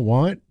stuff you don't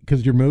want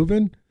because you're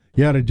moving.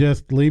 You ought to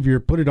just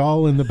put it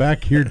all in the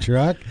back of your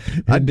truck.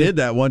 I did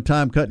that one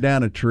time, cut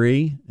down a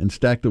tree and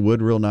stacked the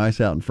wood real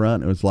nice out in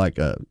front. It was like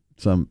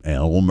some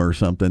elm or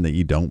something that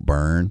you don't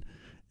burn,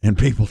 and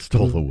people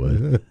stole the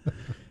wood.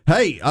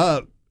 Hey,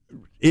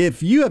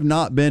 if you have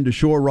not been to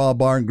Shore Raw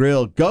Bar and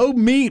Grill, go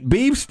meet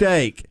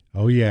Beefsteak.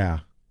 Oh, yeah.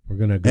 We're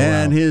going to go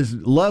and out. His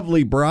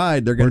lovely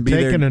bride, they're going to be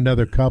there. We're taking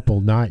another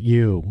couple, not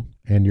you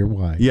and your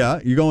wife. Yeah,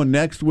 you're going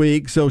next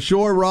week. So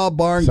Shore Raw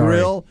Bar and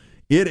Grill,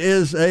 it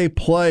is a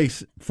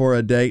place for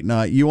a date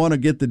night. You want to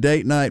get the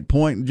date night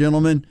point,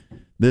 gentlemen?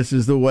 This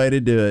is the way to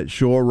do it.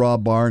 Shore Raw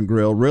Bar and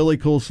Grill. Really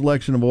cool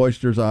selection of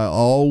oysters. I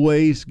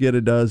always get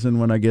a dozen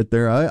when I get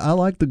there. I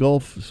like the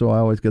Gulf, so I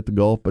always get the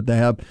Gulf. But they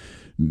have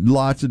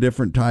lots of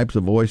different types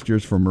of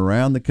oysters from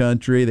around the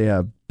country. They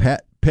have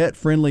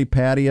pet-friendly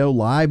patio,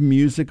 live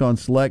music on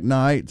select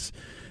nights,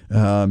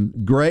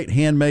 great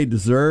handmade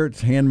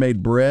desserts,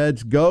 handmade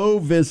breads. Go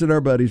visit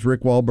our buddies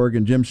Rick Wahlberg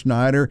and Jim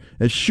Schneider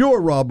at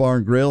Shore Raw Bar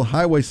and Grill,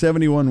 Highway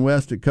 71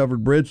 West at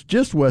Covered Bridge,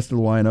 just west of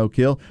the Wine Oak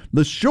Hill.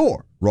 The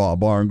Shore Raw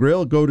Bar and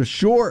Grill. Go to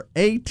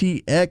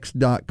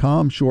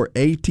shoreatx.com,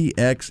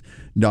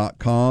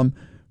 shoreatx.com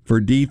for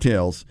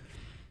details.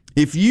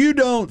 If you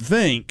don't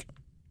think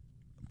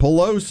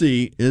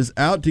Pelosi is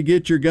out to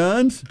get your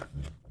guns,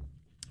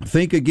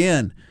 think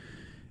again.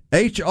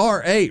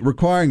 H.R. 8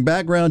 requiring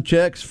background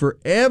checks for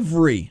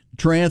every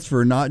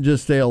transfer, not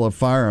just sale of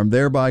firearm,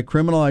 thereby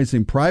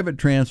criminalizing private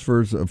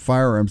transfers of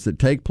firearms that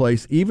take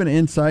place even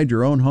inside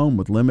your own home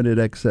with limited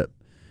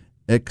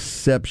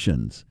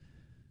exceptions.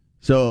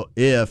 So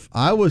if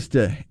I was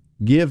to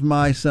give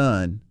my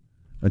son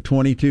a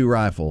 .22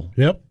 rifle,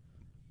 yep,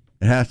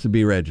 it has to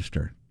be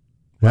registered.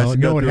 Well,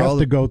 no, it has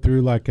to go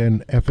through like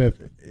an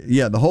FF.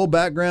 Yeah, the whole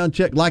background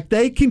check. Like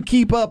they can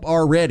keep up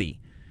already.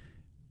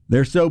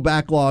 They're so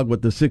backlogged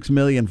with the $6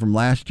 million from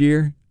last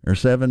year or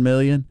 $7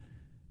 million,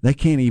 they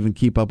can't even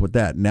keep up with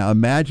that. Now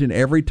imagine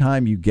every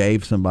time you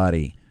gave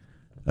somebody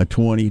a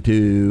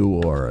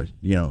 .22 or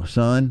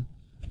son,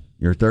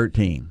 you're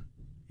 13.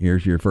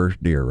 Here's your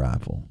first deer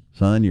rifle.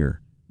 Son,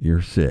 you're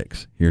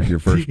 6. Here's your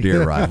first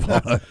deer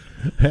rifle.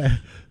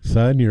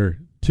 Son, you're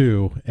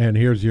 2, and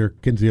here's your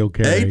concealed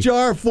carry.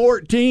 H.R.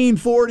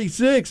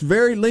 1446,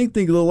 very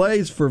lengthy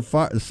delays for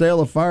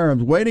sale of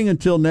firearms. Waiting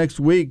until next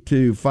week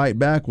to fight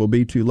back will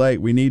be too late.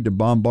 We need to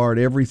bombard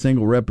every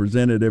single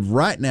representative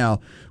right now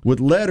with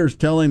letters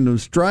telling them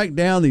to strike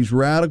down these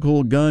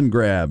radical gun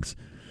grabs.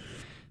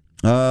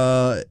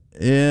 If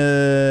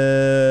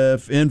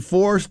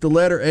enforced, the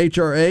letter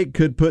H.R. 8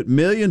 could put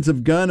millions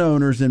of gun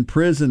owners in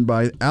prison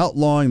by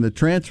outlawing the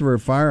transfer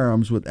of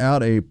firearms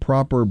without a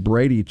proper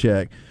Brady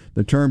check.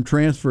 The term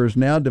transfer is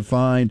now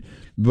defined,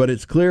 but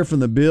it's clear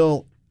from the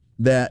bill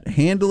that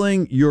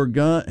handing your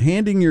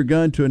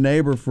gun to a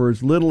neighbor for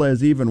as little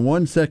as even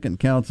 1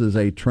 second counts as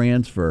a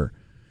transfer.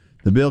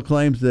 The bill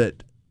claims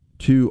that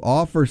to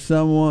offer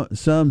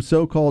some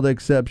so-called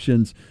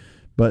exceptions,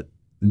 but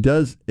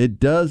it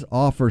does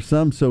offer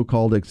some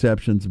so-called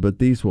exceptions, but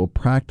these will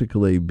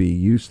practically be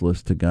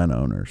useless to gun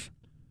owners.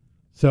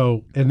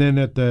 So, and then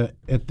at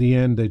the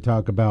end they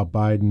talk about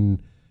Biden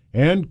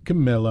and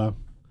Camilla.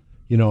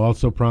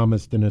 Also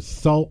promised an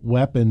assault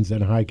weapons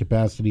and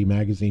high-capacity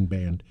magazine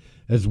ban,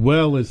 as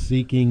well as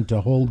seeking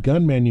to hold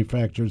gun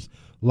manufacturers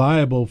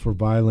liable for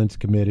violence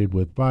committed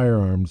with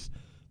firearms.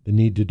 The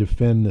need to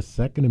defend the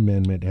Second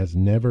Amendment has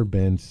never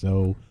been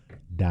so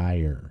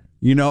dire.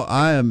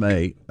 I am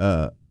a...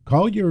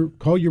 Call your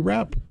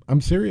rep. I'm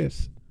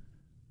serious.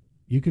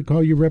 You could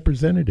call your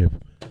representative.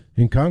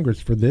 in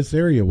Congress for this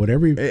area,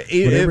 whatever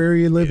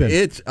area you live in.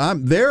 It's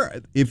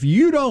there. If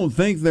you don't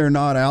think they're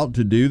not out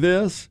to do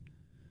this,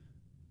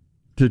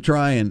 to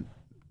try and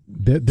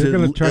they're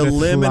going to try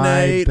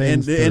eliminate, to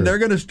and they're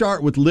going to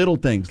start with little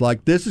things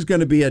like this is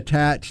going to be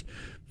attached.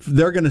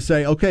 They're going to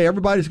say, okay,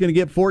 everybody's going to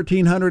get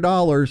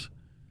 $1,400,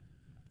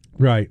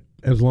 right?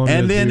 As long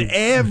and as then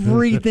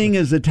everything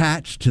is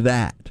attached to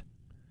that.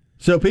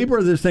 So people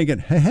are just thinking,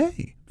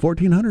 hey,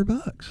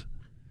 $1,400.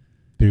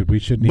 Dude, we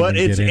shouldn't. But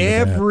even it's get into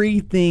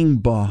everything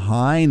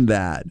behind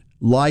that,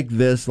 like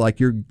this, like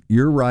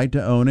your right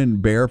to own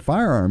and bear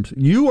firearms.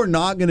 You are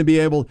not going to be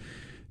able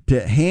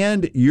to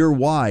hand your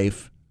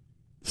wife.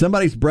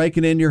 Somebody's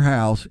breaking in your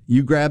house.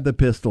 You grab the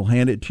pistol,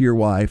 hand it to your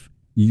wife.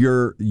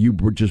 You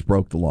just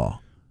broke the law.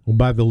 Well,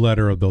 by the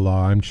letter of the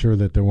law, I'm sure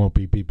that there won't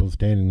be people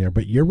standing there.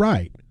 But you're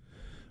right.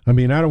 I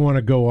mean, I don't want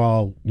to go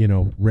all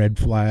red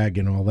flag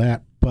and all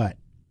that, but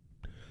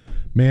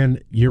man,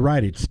 you're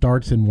right. It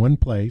starts in one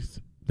place.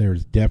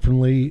 There's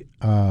definitely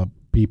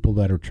people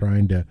that are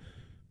trying to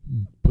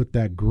put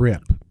that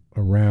grip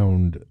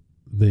around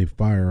the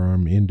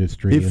firearm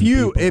industry. If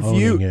you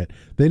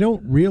they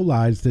don't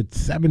realize that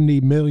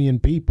 70 million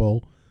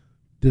people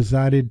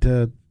decided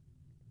to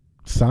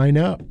sign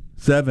up.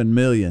 7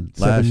 million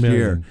last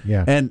year,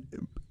 yeah, and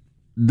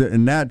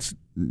that's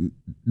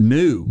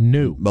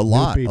new, a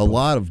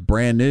lot of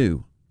brand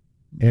new.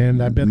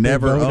 And I bet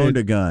never owned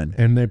a gun,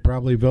 and they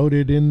probably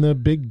voted in the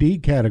Big D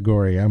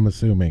category. I'm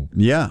assuming.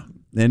 Yeah.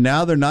 And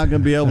now they're not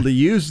going to be able to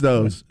use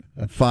those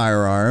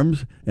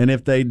firearms. And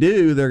if they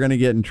do, they're going to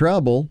get in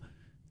trouble.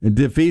 It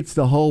defeats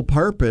the whole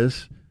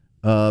purpose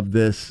of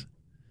this.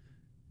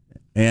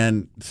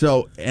 And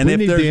so, we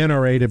need the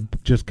NRA to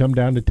just come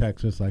down to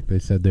Texas like they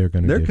said they're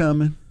going to do. They're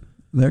coming.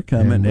 They're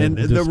coming. And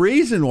the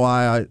reason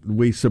why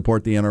we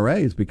support the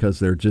NRA is because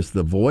they're just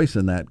the voice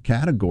in that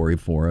category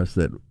for us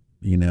that,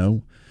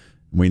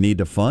 we need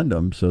to fund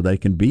them so they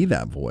can be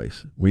that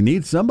voice. We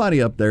need somebody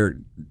up there,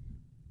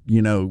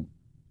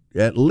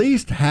 at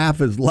least half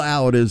as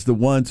loud as the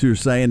ones who are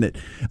saying that.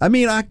 I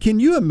mean,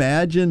 can you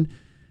imagine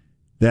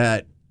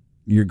that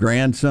your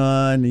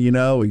grandson,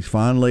 he's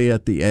finally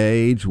at the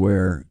age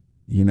where,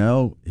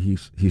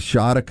 he's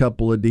shot a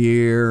couple of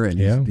deer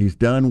and he's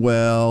done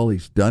well.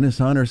 He's done his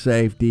hunter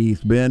safety.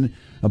 He's been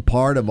a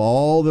part of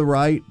all the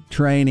right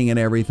training and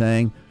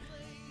everything.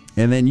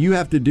 And then you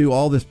have to do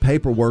all this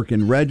paperwork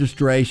and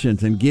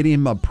registrations and get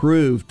him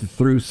approved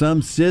through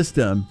some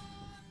system.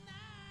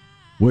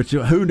 Which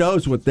who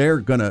knows what they're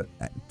going to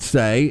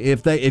say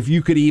if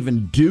you could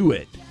even do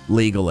it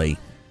legally,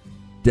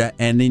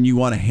 and then you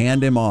want to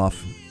hand him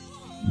off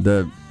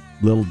the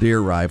little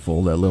deer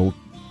rifle, that little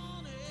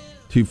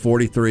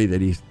 243 that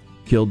he's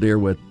killed deer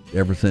with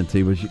ever since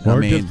he was.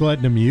 Just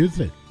letting him use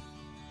it.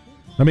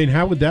 I mean,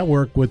 how would that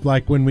work with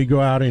like when we go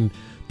out and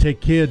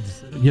take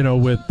kids,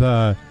 with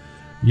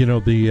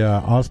the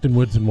Austin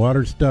Woods and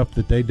Water stuff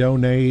that they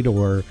donate,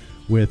 or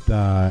with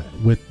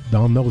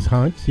on those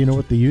hunts,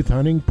 with the youth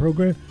hunting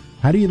program,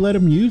 how do you let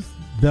them use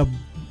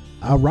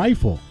a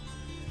rifle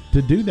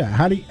to do that?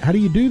 How do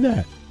you do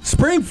that?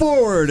 Spring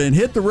forward and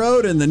hit the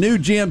road in the new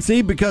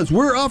GMC because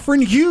we're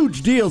offering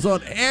huge deals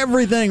on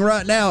everything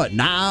right now at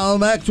Nile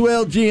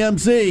Maxwell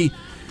GMC.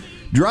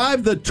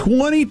 Drive the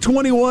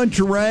 2021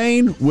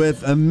 Terrain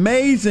with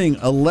amazing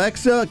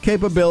Alexa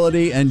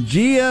capability and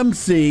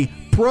GMC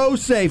Pro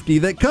Safety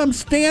that comes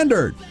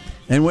standard.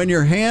 And when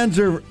your hands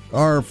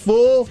are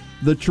full,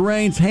 the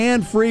Terrain's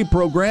hand-free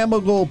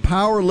programmable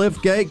power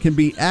lift gate can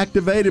be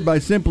activated by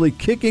simply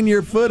kicking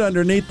your foot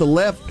underneath the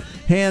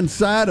left-hand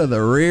side of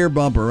the rear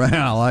bumper.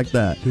 I like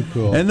that. Too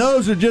cool. And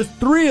those are just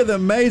three of the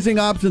amazing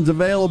options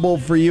available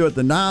for you at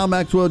the Nile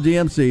Maxwell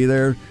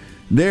GMC.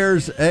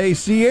 There's a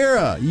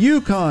Sierra,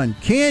 Yukon,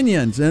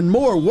 Canyons, and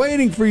more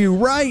waiting for you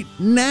right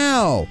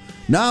now.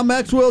 Nile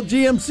Maxwell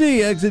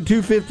GMC, exit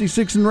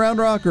 256 in Round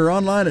Rock, or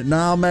online at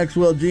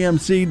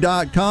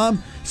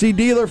NileMaxwellGMC.com. See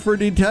dealer for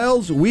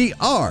details. We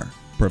are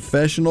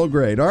professional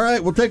grade. All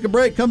right, we'll take a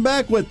break. Come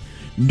back with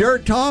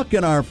Dirt Talk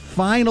and our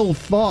final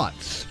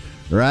thoughts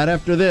right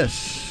after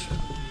this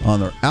on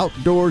the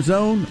Outdoor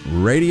Zone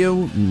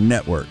Radio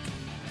Network.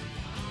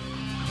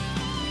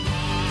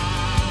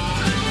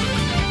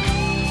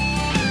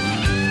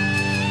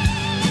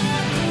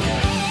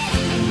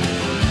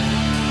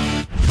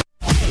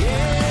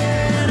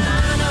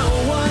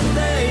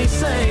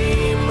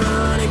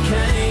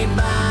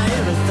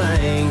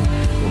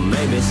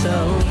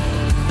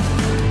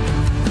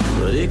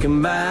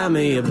 Can buy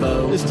me a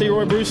boat. This is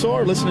T-Roy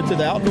Broussard listening to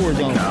the Outdoor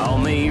Zone. Call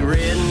me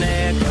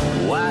redneck,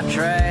 white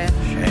trash,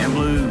 and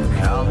blue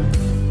collar.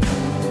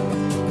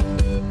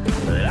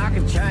 But I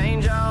can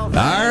change all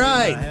that. All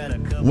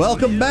right.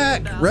 Welcome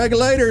back,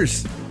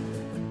 regulators.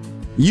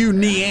 You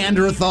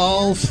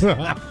Neanderthals.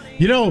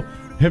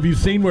 Have you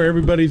seen where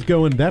everybody's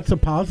going? That's a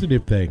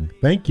positive thing.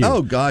 Thank you.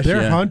 Oh, gosh,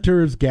 They're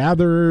hunters,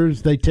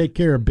 gatherers. They take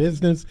care of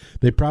business.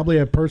 They probably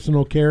have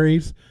personal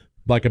carries,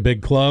 like a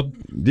big club.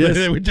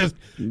 They would just,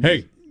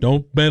 hey,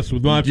 don't mess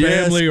with my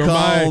family or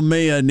my... Call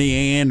me a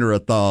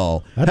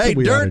Neanderthal. Hey,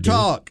 Dirt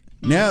Talk.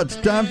 Now it's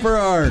time for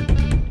our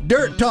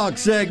Dirt Talk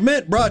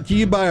segment brought to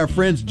you by our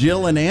friends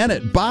Jill and Ann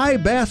at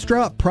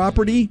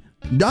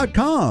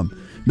BuyBastropProperty.com.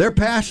 Their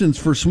passions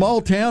for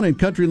small town and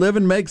country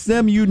living makes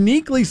them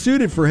uniquely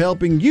suited for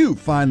helping you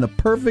find the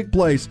perfect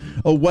place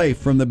away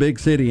from the big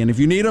city. And if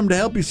you need them to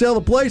help you sell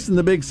a place in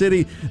the big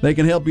city, they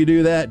can help you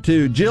do that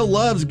too. Jill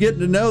loves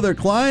getting to know their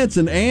clients,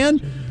 and Ann,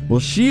 well,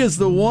 she is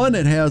the one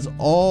that has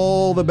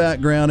all the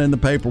background and the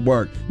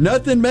paperwork.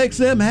 Nothing makes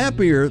them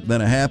happier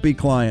than a happy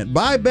client.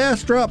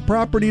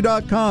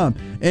 BuyBastropProperty.com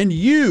and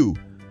you.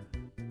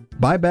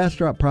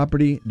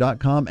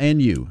 BuyBastropProperty.com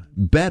and you.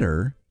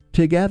 Better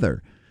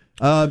together.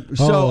 I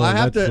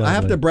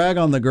have to brag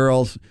on the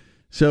girls.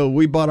 So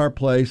we bought our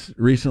place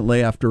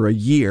recently after a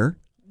year,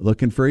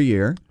 looking for a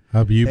year.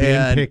 Have you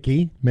been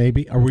picky,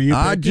 maybe? Or were you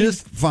picky? I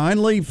just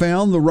finally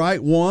found the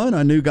right one.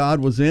 I knew God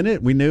was in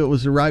it. We knew it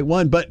was the right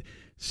one. But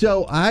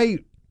so I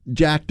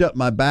jacked up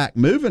my back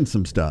moving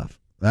some stuff.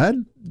 I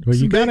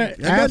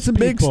got some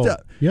big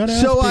stuff.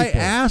 So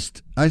I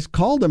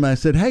called them. I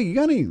said, hey, you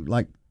got any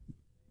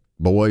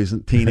boys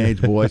and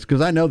teenage boys,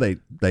 because I know they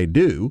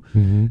do,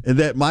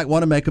 that might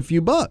want to make a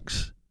few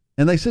bucks.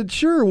 And they said,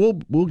 sure,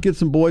 we'll get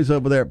some boys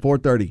over there at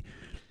 4:30.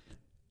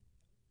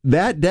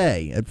 That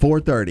day at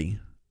 4:30,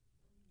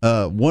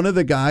 one of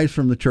the guys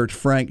from the church,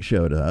 Frank,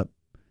 showed up,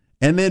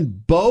 and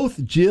then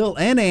both Jill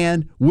and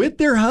Ann with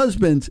their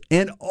husbands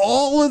and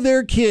all of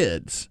their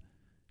kids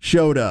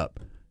showed up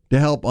to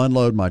help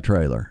unload my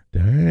trailer.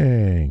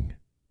 Dang.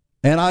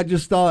 And I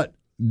just thought,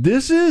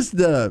 this is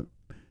the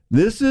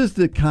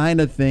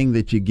kind of thing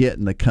that you get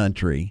in the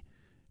country,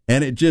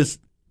 and it just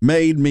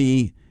made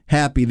me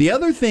happy. The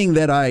other thing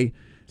that on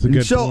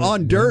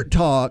Dirt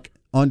Talk,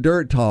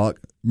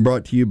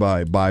 brought to you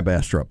by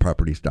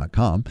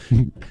BuyBastropProperties.com.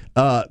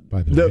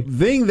 The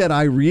thing that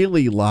I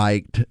really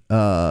liked,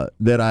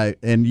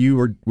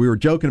 we were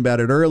joking about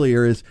it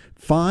earlier, is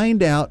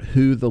find out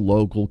who the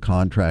local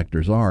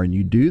contractors are, and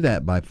you do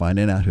that by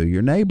finding out who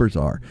your neighbors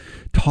are.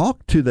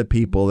 Talk to the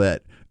people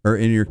that or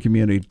in your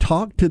community.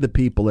 Talk to the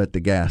people at the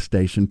gas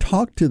station.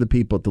 Talk to the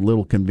people at the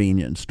little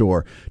convenience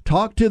store.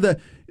 Talk to the,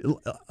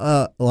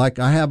 I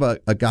have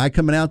a guy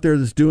coming out there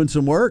that's doing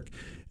some work,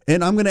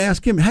 and I'm going to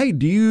ask him, hey,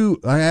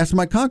 I asked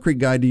my concrete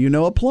guy, do you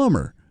know a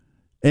plumber?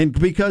 And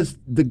because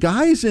the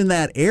guys in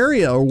that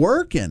area are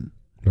working.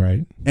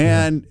 Right.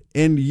 And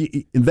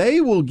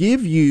they will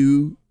give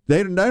you,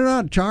 they're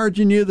not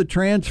charging you the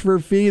transfer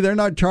fee. They're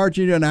not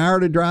charging you an hour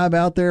to drive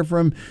out there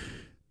from.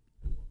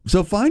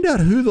 So find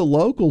out who the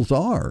locals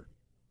are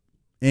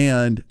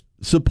and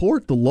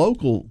support the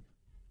local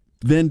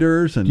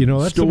vendors and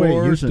that's stores. The way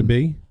it used to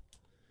be.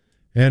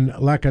 And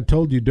like I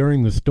told you,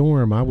 during the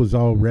storm, I was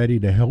all ready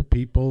to help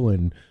people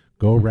and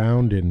go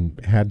around and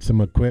had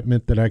some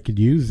equipment that I could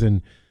use,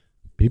 and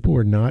people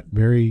were not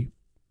very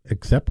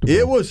acceptable.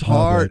 It was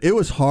hard. It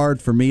was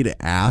hard for me to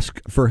ask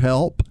for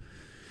help.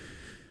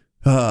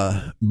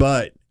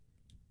 But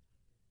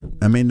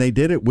I mean, they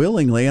did it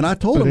willingly, and I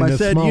told them, I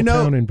said,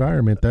 town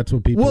environment, that's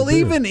what people do.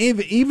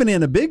 even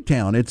in a big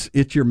town, it's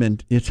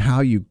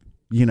how you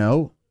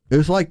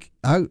it's like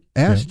I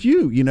asked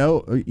you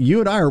you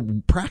and I are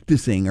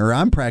practicing, or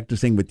I'm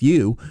practicing with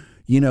you,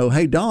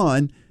 hey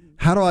Don,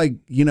 how do I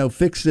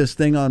fix this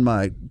thing on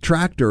my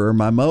tractor or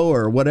my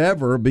mower or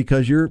whatever,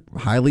 because you're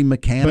highly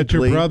mechanically.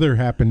 But your brother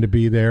happened to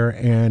be there,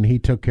 and he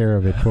took care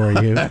of it for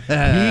you. He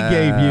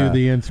gave you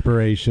the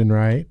inspiration,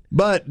 right?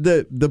 But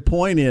the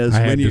point is,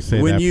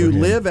 when you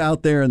live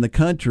out there in the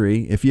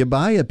country, if you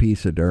buy a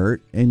piece of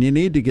dirt and you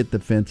need to get the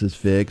fences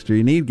fixed or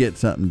you need to get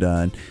something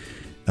done,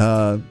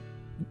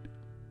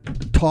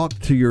 talk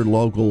to your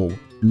local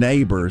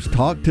neighbors,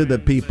 talk to the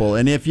people.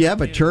 And if you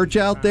have a church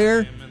out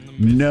there,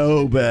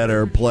 no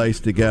better place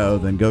to go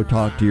than go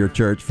talk to your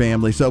church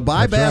family. So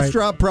buy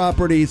Bastrop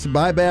Properties.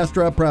 Buy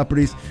Bastrop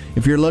Properties.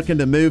 If you're looking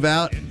to move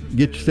out,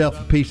 get yourself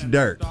a piece of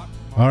dirt.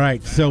 All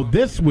right. So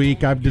this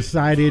week I've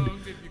decided,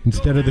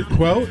 instead of the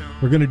quote,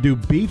 we're going to do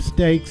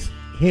beefsteaks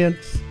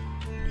hints.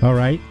 All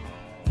right.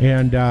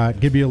 And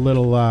give you a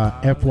little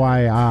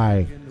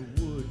FYI.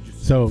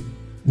 So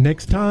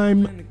next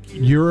time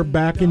you're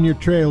backing your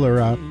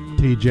trailer up,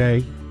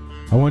 TJ,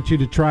 I want you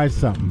to try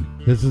something.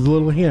 This is a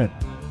little hint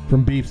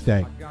from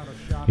Beefsteak.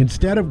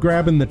 Instead of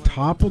grabbing the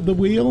top of the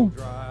wheel,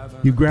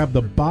 you grab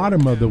the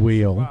bottom of the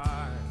wheel,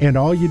 and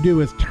all you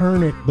do is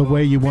turn it the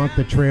way you want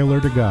the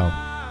trailer to go.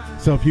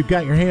 So if you've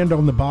got your hand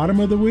on the bottom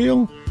of the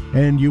wheel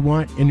and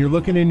you're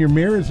looking in your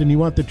mirrors and you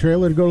want the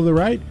trailer to go to the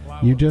right,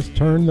 you just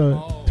turn the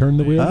wheel to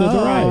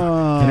the right.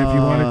 And if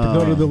you want it to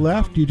go to the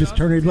left, you just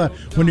turn it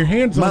left. When your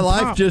hands on top, my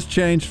life just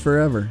changed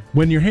forever.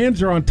 When your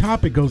hands are on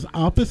top, it goes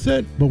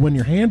opposite, but when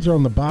your hands are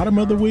on the bottom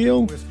of the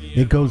wheel,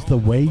 it goes the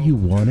way you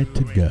want it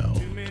to go.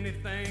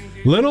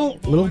 Little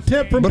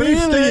tip from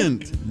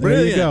Beefsteak.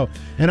 There you go.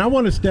 And I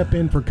want to step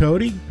in for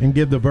Cody and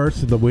give the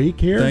verse of the week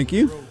here. Thank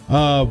you.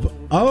 Of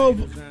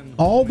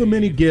all the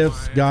many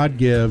gifts God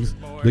gives,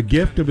 the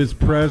gift of his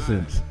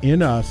presence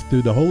in us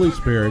through the Holy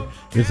Spirit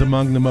is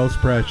among the most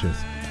precious.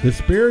 The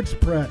Spirit's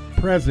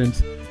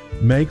presence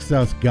makes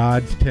us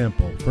God's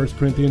temple. 1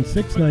 Corinthians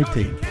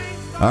 6:19.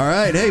 All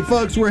right. Hey,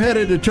 folks, we're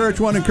headed to church.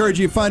 Want to encourage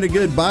you to find a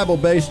good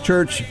Bible-based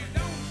church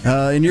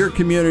in your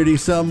community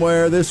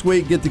somewhere. This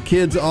week, get the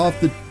kids off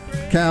the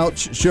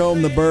couch, show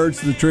them the birds,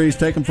 the trees,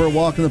 take them for a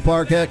walk in the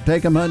park, heck,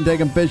 take them hunting, take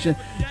them fishing,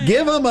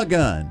 give them a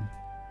gun.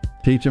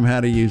 Teach them how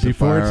to use a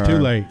firearm. Before it's too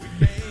late.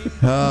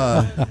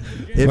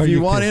 If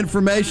you want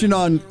information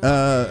on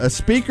a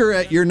speaker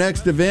at your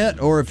next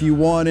event, or if you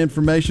want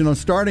information on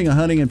starting a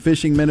hunting and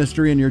fishing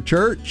ministry in your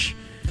church,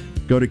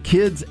 go to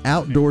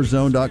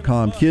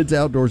kidsoutdoorzone.com,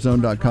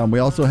 kidsoutdoorzone.com. We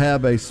also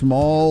have a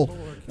small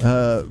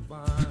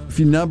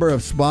number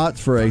of spots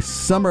for a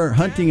summer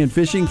hunting and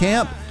fishing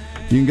camp.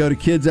 You can go to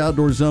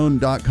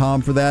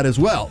kidsoutdoorzone.com for that as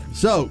well.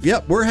 So,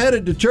 yep, we're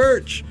headed to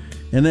church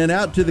and then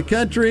out to the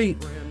country.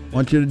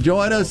 Want you to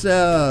join us.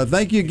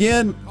 Thank you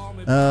again.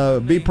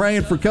 Be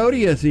praying for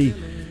Cody as he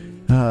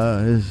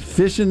is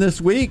fishing this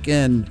week,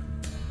 and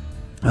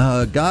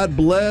God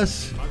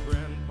bless.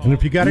 And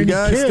if you got any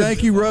kids,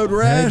 thank you, Road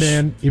Rash.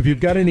 Hey man, if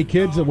you've got any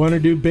kids that want to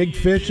do big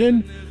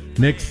fishing,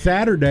 next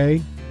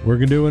Saturday we're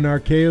going to do in our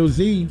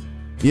KOZ.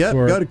 Yep,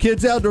 go to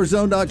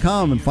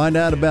kidsoutdoorzone.com and find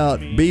out about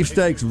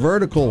Beefsteak's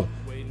vertical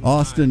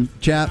Austin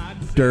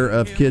chapter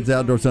of Kids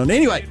Outdoor Zone.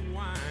 Anyway,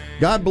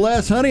 God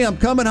bless, honey. I'm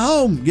coming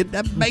home. Get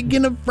that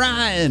bacon a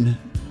frying.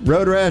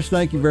 Road Rash,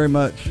 thank you very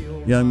much,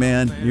 young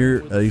man.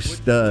 You're a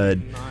stud.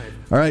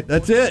 All right,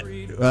 that's it.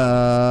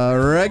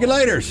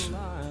 Regulators,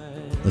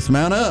 let's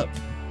mount up.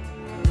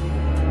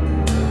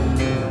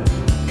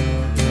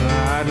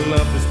 I'd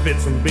love to spit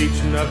some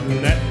beach nut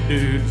in that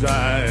dude's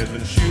eyes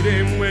and shoot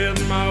him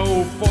with my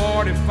old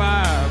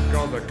 45,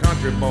 cause a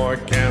country boy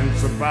can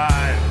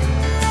survive.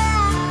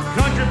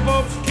 Country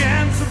folks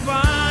can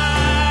survive.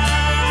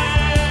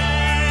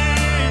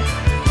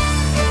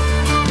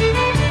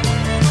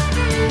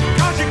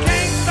 Cause you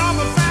can't stop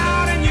us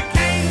out and you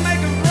can't make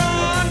us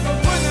run, but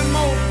when them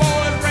old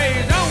boys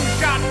raise on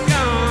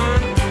shotgun,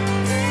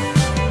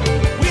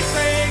 we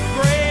say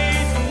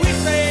grace and we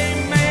say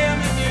ma'am,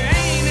 and you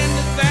ain't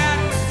into that,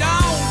 we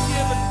don't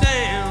give a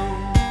damn.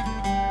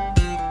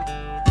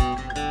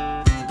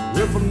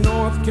 We're from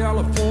North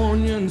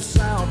California and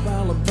South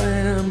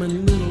Alabama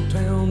and little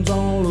towns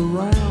all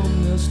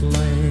around this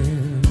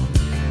land.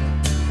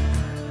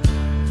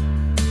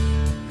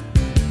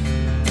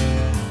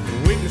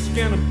 We can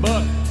skin a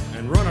buck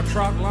and run a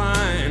trot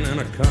line, and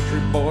a country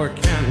boy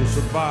can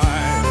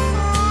survive.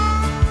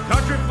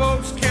 Country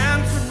folks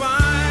can survive.